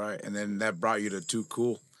 Right, and then that brought you to Too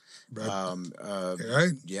Cool. Right.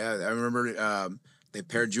 Right? Yeah, I remember they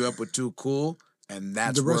paired you up with Too Cool, and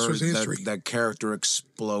that's where the character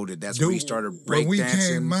exploded. That's where you started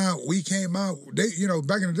breakdancing. When we came out, they,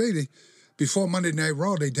 back in the day, before Monday Night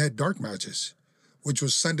Raw, they had dark matches, which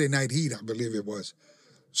was Sunday Night Heat, I believe it was.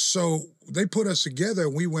 So they put us together,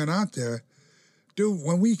 and we went out there. Dude,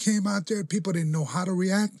 when we came out there, people didn't know how to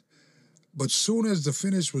react. But soon as the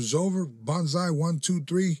finish was over, Banzai 1, 2,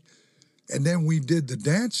 3, and then we did the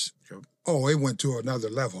dance. Yep. Oh, it went to another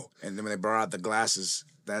level. And then when they brought out the glasses,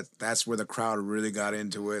 that's where the crowd really got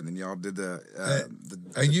into it, and y'all did and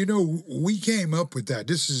we came up with that.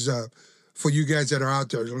 This is for you guys that are out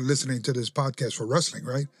there listening to this podcast for wrestling,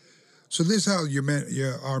 right? So this is how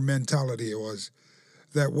our mentality was,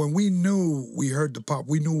 that when we heard the pop,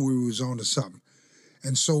 we knew we was on to something.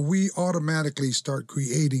 And so we automatically start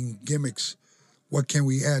creating gimmicks. What can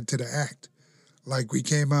we add to the act? Like we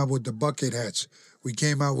came out with the bucket hats. We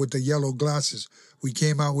came out with the yellow glasses. We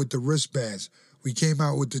came out with the wristbands. We came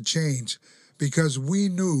out with the chains, because we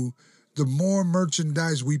knew the more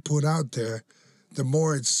merchandise we put out there, the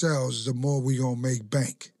more it sells, the more we going to make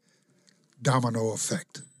bank. Domino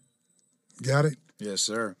effect. Got it? Yes,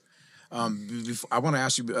 sir. I want to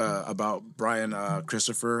ask you about Brian,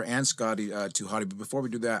 Christopher, and Scotty Tuhati. But before we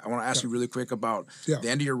do that, I want to ask you really quick about the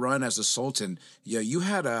end of your run as a Sultan. Yeah, you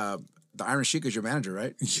had the Iron Sheik as your manager,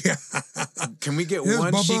 right? Yeah. Can we get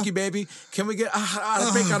one Sheiky Baby? Can we get Can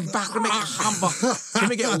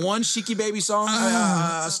we get one Sheiky Baby song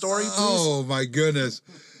story, please? Oh my goodness!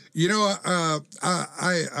 I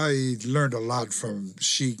learned a lot from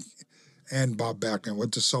Sheik and Bob Backlund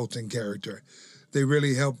with the Sultan character. They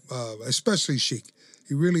really helped, especially Sheik.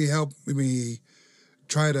 He really helped me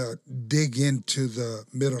try to dig into the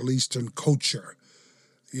Middle Eastern culture.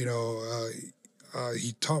 He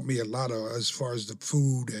taught me a lot as far as the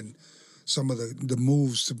food and some of the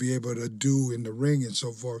moves to be able to do in the ring and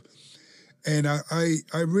so forth. And I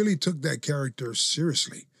really took that character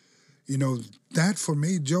seriously. That for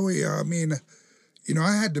me, Joey, I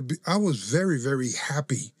was very, very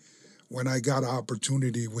happy when I got an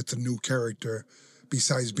opportunity with the new character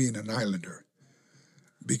besides being an Islander.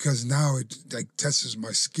 Because now it tests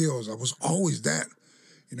my skills. I was always that,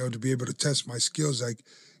 to be able to test my skills.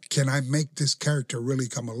 Can I make this character really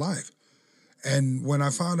come alive? And when I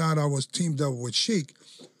found out I was teamed up with Sheik,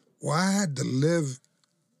 I had to live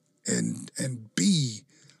and be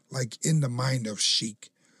in the mind of Sheik.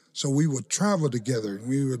 So we would travel together, and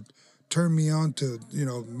we would turn me on to,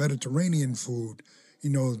 Mediterranean food,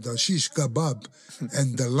 the shish kebab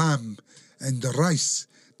and the lamb and the rice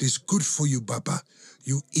This good for you, Baba.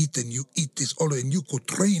 You eat this all, and you go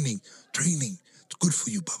training. It's good for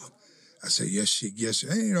you, Baba. I said, yes, Sheik, yes.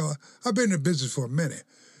 And, you know, I've been in business for a minute.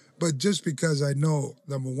 But just because I know,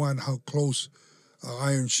 number one, how close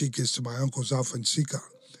Iron Sheik is to my uncle's Alpha and Sika,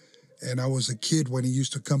 and I was a kid when he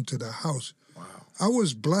used to come to the house, wow. I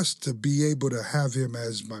was blessed to be able to have him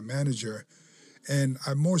as my manager. And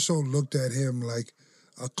I more so looked at him like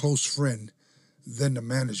a close friend than the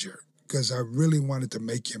manager, because I really wanted to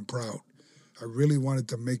make him proud. I really wanted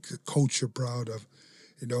to make the culture proud of,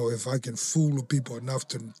 you know, if I can fool the people enough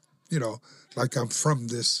to, you know, like I'm from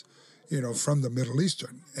this, you know, from the Middle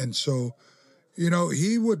Eastern. And so, you know,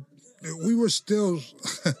 we were still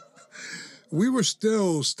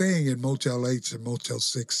staying in Motel 8s and Motel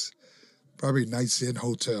 6, probably Nights Inn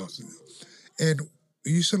hotels. And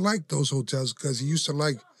we used to like those hotels because he used to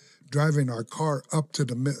like driving our car up to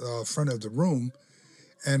the front of the room.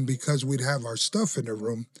 And because we'd have our stuff in the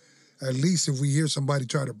room, at least if we hear somebody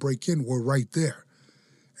try to break in, we're right there.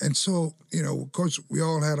 And so, you know, of course, we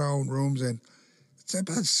all had our own rooms, and it's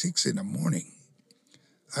about 6 in the morning.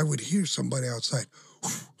 I would hear somebody outside.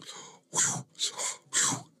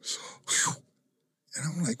 And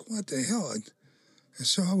I'm like, what the hell? And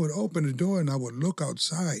so I would open the door and I would look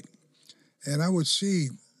outside, and I would see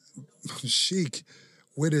Sheik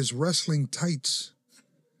with his wrestling tights,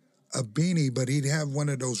 a beanie, but he'd have one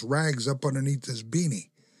of those rags up underneath his beanie.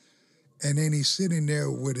 And then he's sitting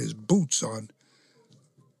there with his boots on,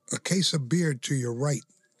 a case of beer to your right,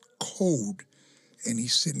 cold. And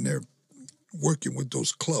he's sitting there working with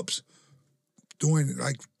those clubs, doing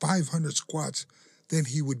like 500 squats. Then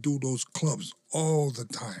he would do those clubs all the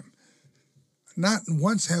time. Not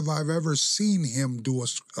once have I ever seen him do a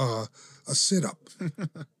sit-up.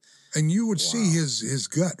 And you would see his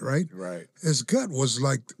gut, right? Right. His gut was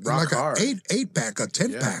like an 8-pack, a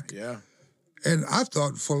 10-pack. Yeah. And I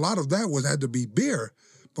thought for a lot of that had to be beer.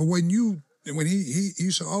 But when he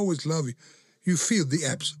used to always love you, you feel the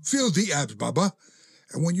abs, Baba.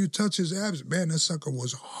 And when you touch his abs, man, that sucker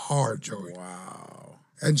was hard, Joey. Wow.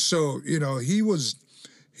 And so, you know, he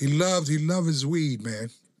loved his weed, man.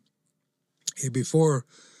 Before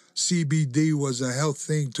CBD was a health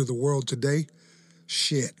thing to the world today,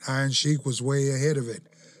 shit, Iron Sheik was way ahead of it.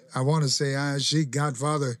 I want to say Iron Sheik,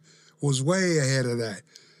 Godfather, was way ahead of that,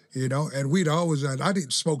 you know? And I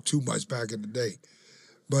didn't smoke too much back in the day,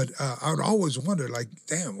 but I would always wonder, like,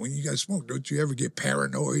 damn, when you guys smoke, don't you ever get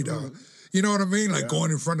paranoid? You know what I mean? Like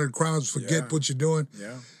going in front of the crowds, forget what you're doing.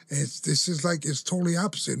 Yeah. And this is like, it's totally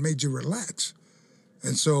opposite. It made you relax.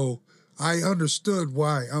 And so I understood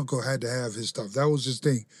why Uncle had to have his stuff. That was his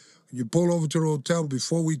thing. When you pull over to the hotel,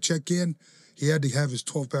 before we check in, he had to have his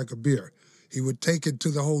 12-pack of beer. He would take it to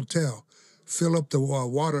the hotel, fill up the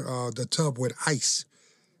the tub with ice.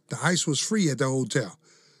 The ice was free at the hotel.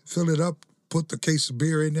 Fill it up, put the case of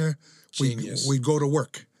beer in there. Genius. We go to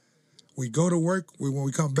work. When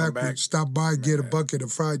we come back, we stop by, get a bucket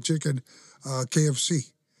of fried chicken,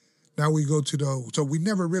 KFC. Now we go so we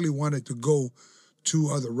never really wanted to go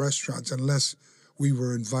to other restaurants unless we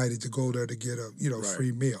were invited to go there to get a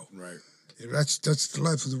free meal. Right. That's the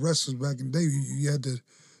life of the wrestlers back in the day. You had to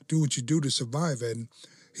do what you do to survive, and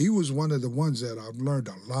he was one of the ones that I've learned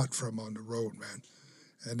a lot from on the road, man.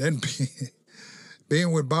 And then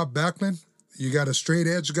being with Bob Backlund, you got a straight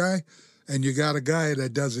edge guy, and you got a guy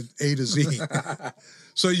that does it A to Z.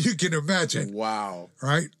 So you can imagine. Wow.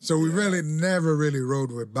 Right? So we really never really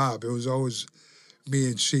rode with Bob. It was always me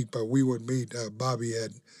and Sheik, but we would meet Bobby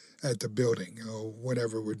at the building or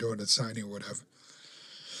whenever we're doing a signing or whatever.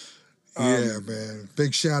 Yeah, man.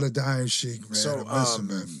 Big shout out to Iron Sheik, man. So, I miss him,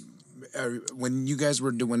 man. When you guys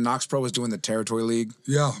were when Knox Pro was doing the Territory League,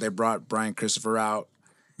 they brought Brian Christopher out.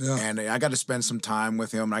 Yeah. And I got to spend some time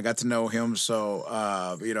with him. I got to know him. So,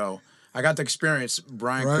 I got to experience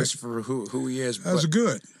Brian Christopher, who he is. That's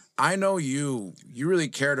good. I know you really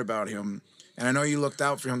cared about him, and I know you looked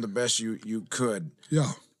out for him the best you could.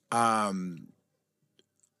 Yeah.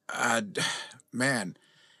 Man.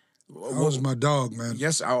 That was my dog, man.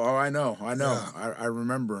 Yes, I know. Yeah. I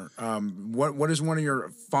remember. What is one of your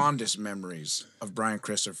fondest memories of Brian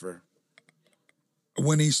Christopher?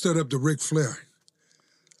 When he stood up to Ric Flair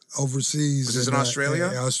overseas. Was this in Australia?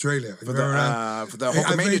 Australia. For the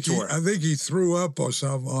Hulkamania tour. I think he threw up or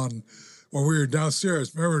something when we were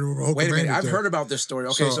downstairs. Remember the Hulkamania? Wait a minute. I've heard about this story.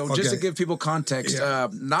 Okay, so just to give people context,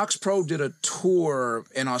 Knox Pro did a tour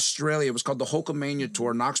in Australia. It was called the Hulkamania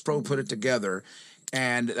tour. Knox Pro put it together.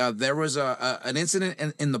 And there was an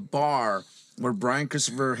incident in the bar where Brian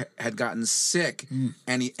Christopher had gotten sick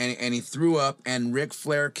and he threw up, and Ric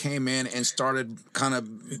Flair came in and started kind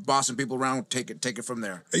of bossing people around. Take it from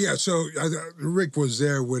there. Yeah, so Rick was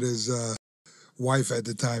there with his wife at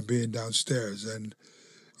the time, being downstairs, and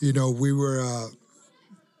we were.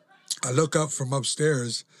 I look up from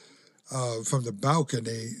upstairs, from the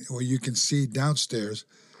balcony where you can see downstairs,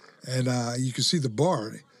 and you can see the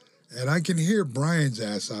bar, and I can hear Brian's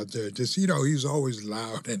ass out there. Just he's always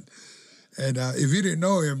loud, and if you didn't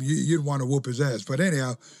know him, you'd want to whoop his ass. But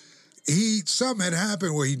anyhow, something had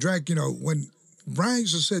happened where he drank. When Brian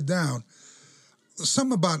used to sit down,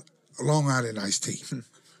 something about Long Island iced tea.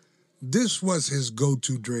 This was his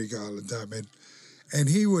go-to drink all the time, and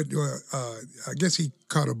he would. I guess he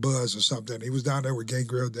caught a buzz or something. He was down there with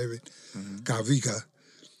Gangrel David Kavika,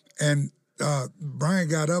 and Brian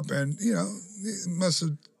got up and he must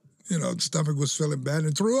have stomach was feeling bad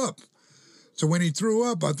and threw up. So when he threw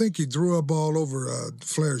up, I think he threw up all over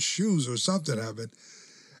Flair's shoes or something happened.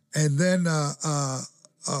 And then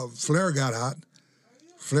Flair got hot.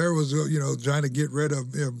 Flair was, trying to get rid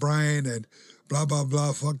of Brian and blah, blah,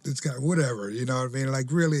 blah, fuck this guy, whatever, you know what I mean?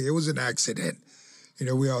 Like, really, it was an accident.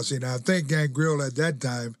 We all see. Now, I think Gangrel at that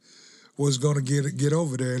time was going to get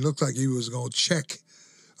over there. It looked like he was going to check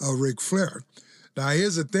Ric Flair. Now,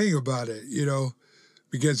 here's the thing about it,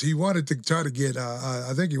 because he wanted to try to get,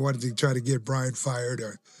 I think he wanted to try to get Brian fired,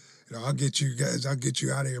 or, I'll get you guys, I'll get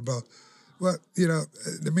you out of here. But, well, in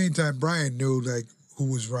the meantime, Brian knew, like,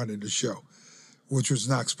 who was running the show, which was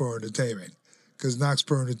Knoxboro Entertainment. Because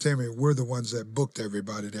Knoxboro Entertainment, we're the ones that booked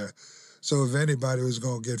everybody there. So if anybody was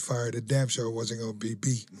going to get fired, the damn sure wasn't going to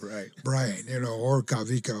be Brian, or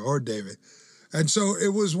Kavika or David. And so it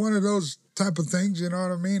was one of those type of things, you know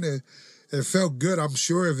what I mean? It felt good. I'm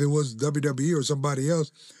sure if it was WWE or somebody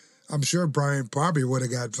else, I'm sure Brian probably would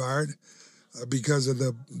have got fired because of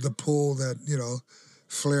the pull that,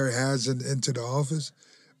 Flair has into the office.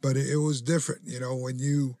 But it was different, when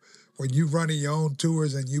you running your own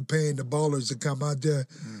tours and you paying the ballers to come out there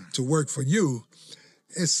to work for you,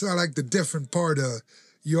 it's like the different part of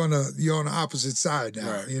you're on the opposite side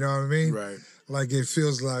now. Right. You know what I mean? Right. Like it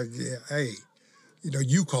feels like, hey,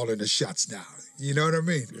 you calling the shots now. You know what I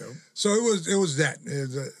mean? Yep. So it was that.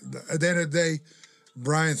 At the end of the day,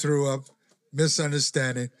 Brian threw up,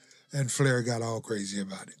 misunderstanding, and Flair got all crazy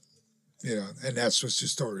about it. And that's what your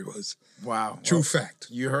story was. Wow. True fact.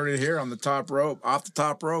 You heard it here on the top rope, off the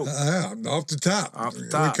top rope. Off the top. Off the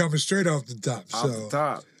top. We're coming straight off the top. Off the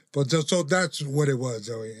top. But so that's what it was,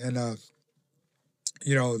 Joey. And, the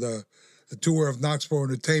tour of Knoxboro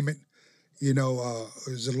Entertainment,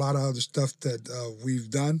 there's a lot of other stuff that we've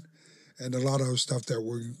done and a lot of other stuff that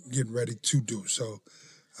we're getting ready to do. So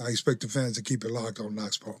I expect the fans to keep it locked on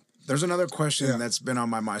Knoxboro. There's another question that's been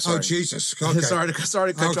on my mind. Sorry. Oh, Jesus. Okay. sorry to cut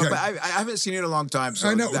you off. But I haven't seen it in a long time. So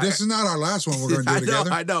I know. This is not our last one we're going to do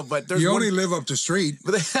together. I know, but you only live up the street.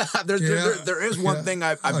 But there is one thing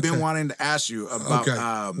I've been wanting to ask you about.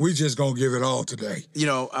 Okay. We just going to give it all today.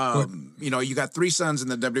 You got 3 sons in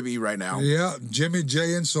the WWE right now. Yeah, Jimmy,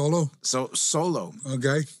 Jay, and Solo. So, Solo.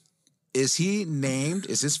 Okay. Is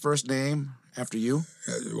his first name after you?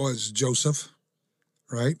 It was Joseph.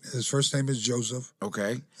 Right? His first name is Joseph.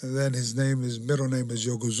 Okay. And then his middle name is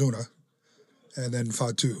Yokozuna. And then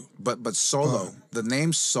Fatu. But Solo, the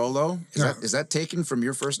name Solo, is that taken from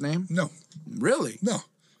your first name? No. Really? No.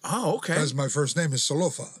 Oh, okay. Because my first name is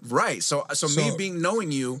Solofa. Right. So me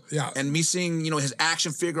knowing you, and me seeing his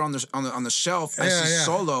action figure on the shelf, I see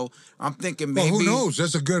Solo. I'm thinking maybe. Well, who knows?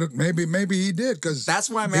 That's a good. Maybe he did because that's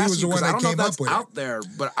why I'm asking you because I don't know if that's out there,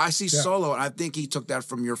 but I see Solo and I think he took that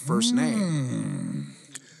from your first name.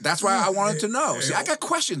 That's why I wanted to know. See, I got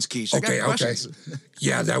questions, Keish. I got questions. Okay.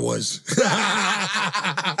 Yeah, that was.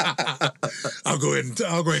 I'll go ahead and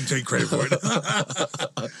take credit for it.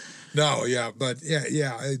 No, yeah, but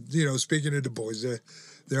yeah. Speaking of the boys,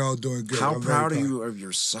 they're all doing good. How proud are you of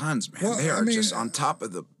your sons, man? Well, they are just on top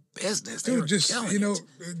of the business. They just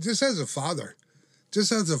just as a father,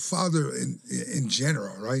 in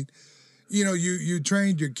general, right? You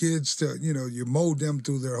trained your kids to, you mold them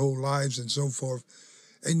through their whole lives and so forth.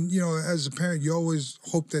 And, as a parent, you always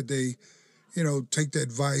hope that they, take the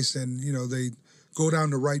advice and, they go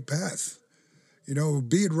down the right path.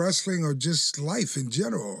 Be it wrestling or just life in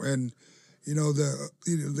general. And,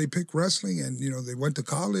 they pick wrestling and, they went to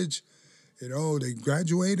college, they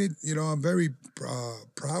graduated. I'm very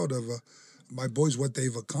proud of my boys, what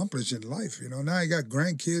they've accomplished in life. Now I got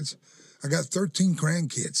grandkids. I got 13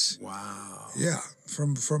 grandkids. Wow. Yeah,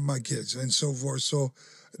 from my kids and so forth. So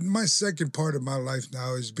my second part of my life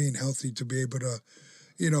now is being healthy to be able to,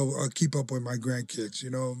 keep up with my grandkids.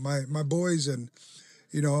 My boys and,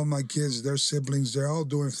 You know, all my kids, their siblings, they're all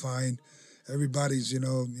doing fine. Everybody's,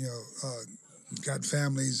 got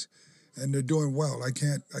families, and they're doing well. I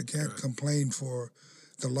can't complain for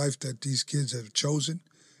the life that these kids have chosen.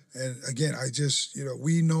 And again,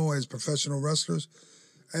 we know as professional wrestlers,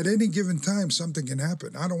 at any given time, something can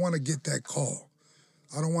happen. I don't want to get that call.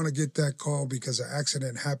 I don't want to get that call because an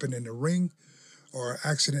accident happened in the ring or an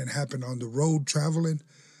accident happened on the road traveling.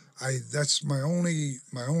 That's my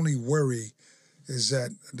only worry is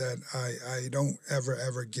that I don't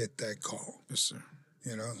ever get that call. Yes, sir.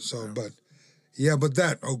 You know, so, yeah. But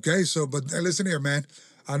listen here, man.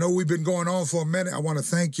 I know we've been going on for a minute. I want to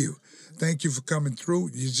thank you. Thank you for coming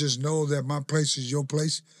through. You just know that my place is your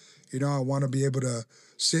place. You know, I want to be able to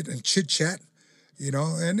sit and chit-chat, you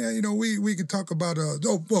know, and, we can talk about,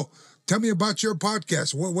 tell me about your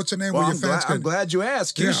podcast. What's the name where your fans can... I'm glad you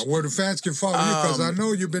asked. Yeah, where the fans can follow you, because I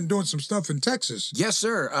know you've been doing some stuff in Texas. Yes,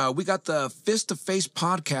 sir. We got the Fist to Face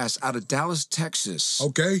podcast out of Dallas, Texas.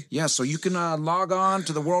 Okay. Yeah, so you can log on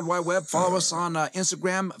to the World Wide Web, follow us on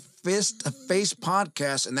Instagram, Fist to Face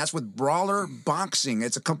podcast, and that's with Brawler Boxing.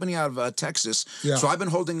 It's a company out of Texas. Yeah. So I've been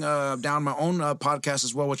holding down my own podcast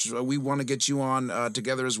as well, which we want to get you on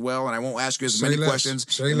together as well. And I won't ask you as many questions.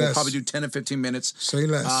 We'll probably do 10 or 15 minutes. Say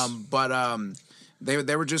less.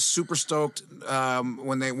 They were just super stoked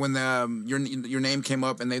when your name came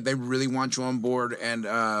up, and they really want you on board. And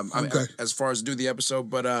as far as do the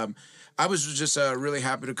episode, but. I was just really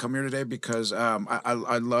happy to come here today because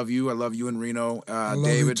I love you. I love you and Reno,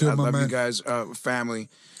 David. Too, I love man. you guys, family.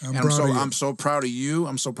 I'm so proud of you.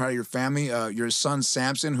 I'm so proud of your family. Your son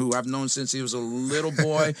Samson, who I've known since he was a little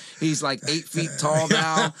boy. He's like 8 feet tall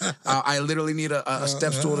now. I literally need a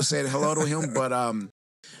step stool to say hello to him. But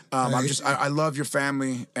I love your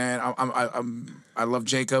family, and I love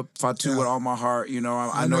Jacob Fatu with all my heart. You know,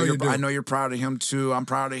 I know you're proud of him too. I'm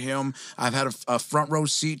proud of him. I've had a front row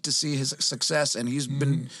seat to see his success, and he's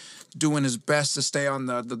been doing his best to stay on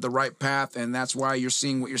the right path, and that's why you're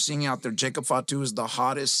seeing what you're seeing out there. Jacob Fatu is the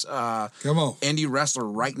hottest indie wrestler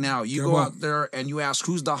right now. You go out there and you ask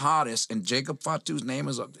who's the hottest, and Jacob Fatu's name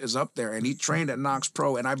is up there, and he trained at Knox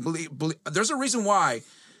Pro, and I believe there's a reason why.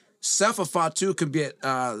 Sefa Fatu could be at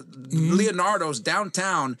Leonardo's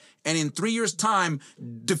downtown, and in 3 years' time,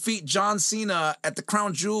 defeat John Cena at the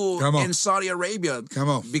Crown Jewel in Saudi Arabia.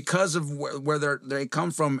 Because of where they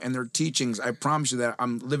come from and their teachings. I promise you that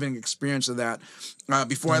I'm living experience of that.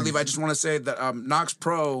 Before I leave, I just want to say that Knox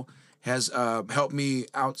Pro has helped me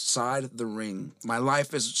outside the ring. My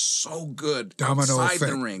life is so good outside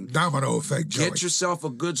the ring. Domino effect, Joey. Get yourself a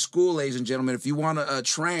good school, ladies and gentlemen. If you want to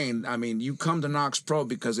train, I mean, you come to Knox Pro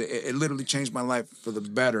because it literally changed my life for the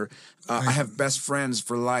better. I have best friends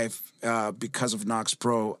for life because of Knox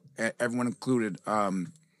Pro, everyone included.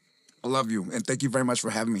 I love you, and thank you very much for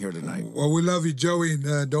having me here tonight. Well, we love you, Joey,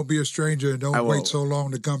 and don't be a stranger, and don't wait so long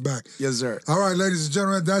to come back. Yes, sir. All right, ladies and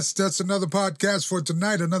gentlemen, that's another podcast for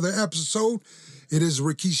tonight, another episode. It is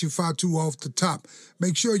Rikishi Fatu Off the Top.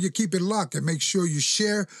 Make sure you keep it locked, and make sure you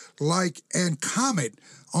share, like, and comment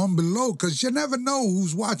on below, because you never know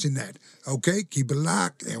who's watching that. Okay? Keep it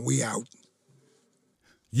locked, and we out.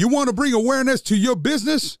 You want to bring awareness to your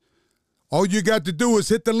business? All you got to do is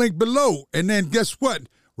hit the link below, and then guess what?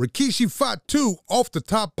 Rikishi Fatu Off the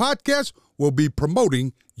Top podcast will be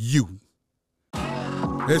promoting you.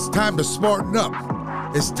 It's time to smarten up.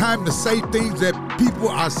 It's time to say things that people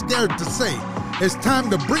are scared to say. It's time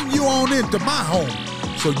to bring you on into my home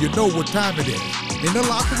so you know what time it is. In the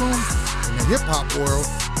locker room, in the hip-hop world,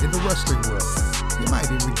 in the wrestling world. You might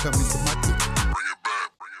even come into my kitchen.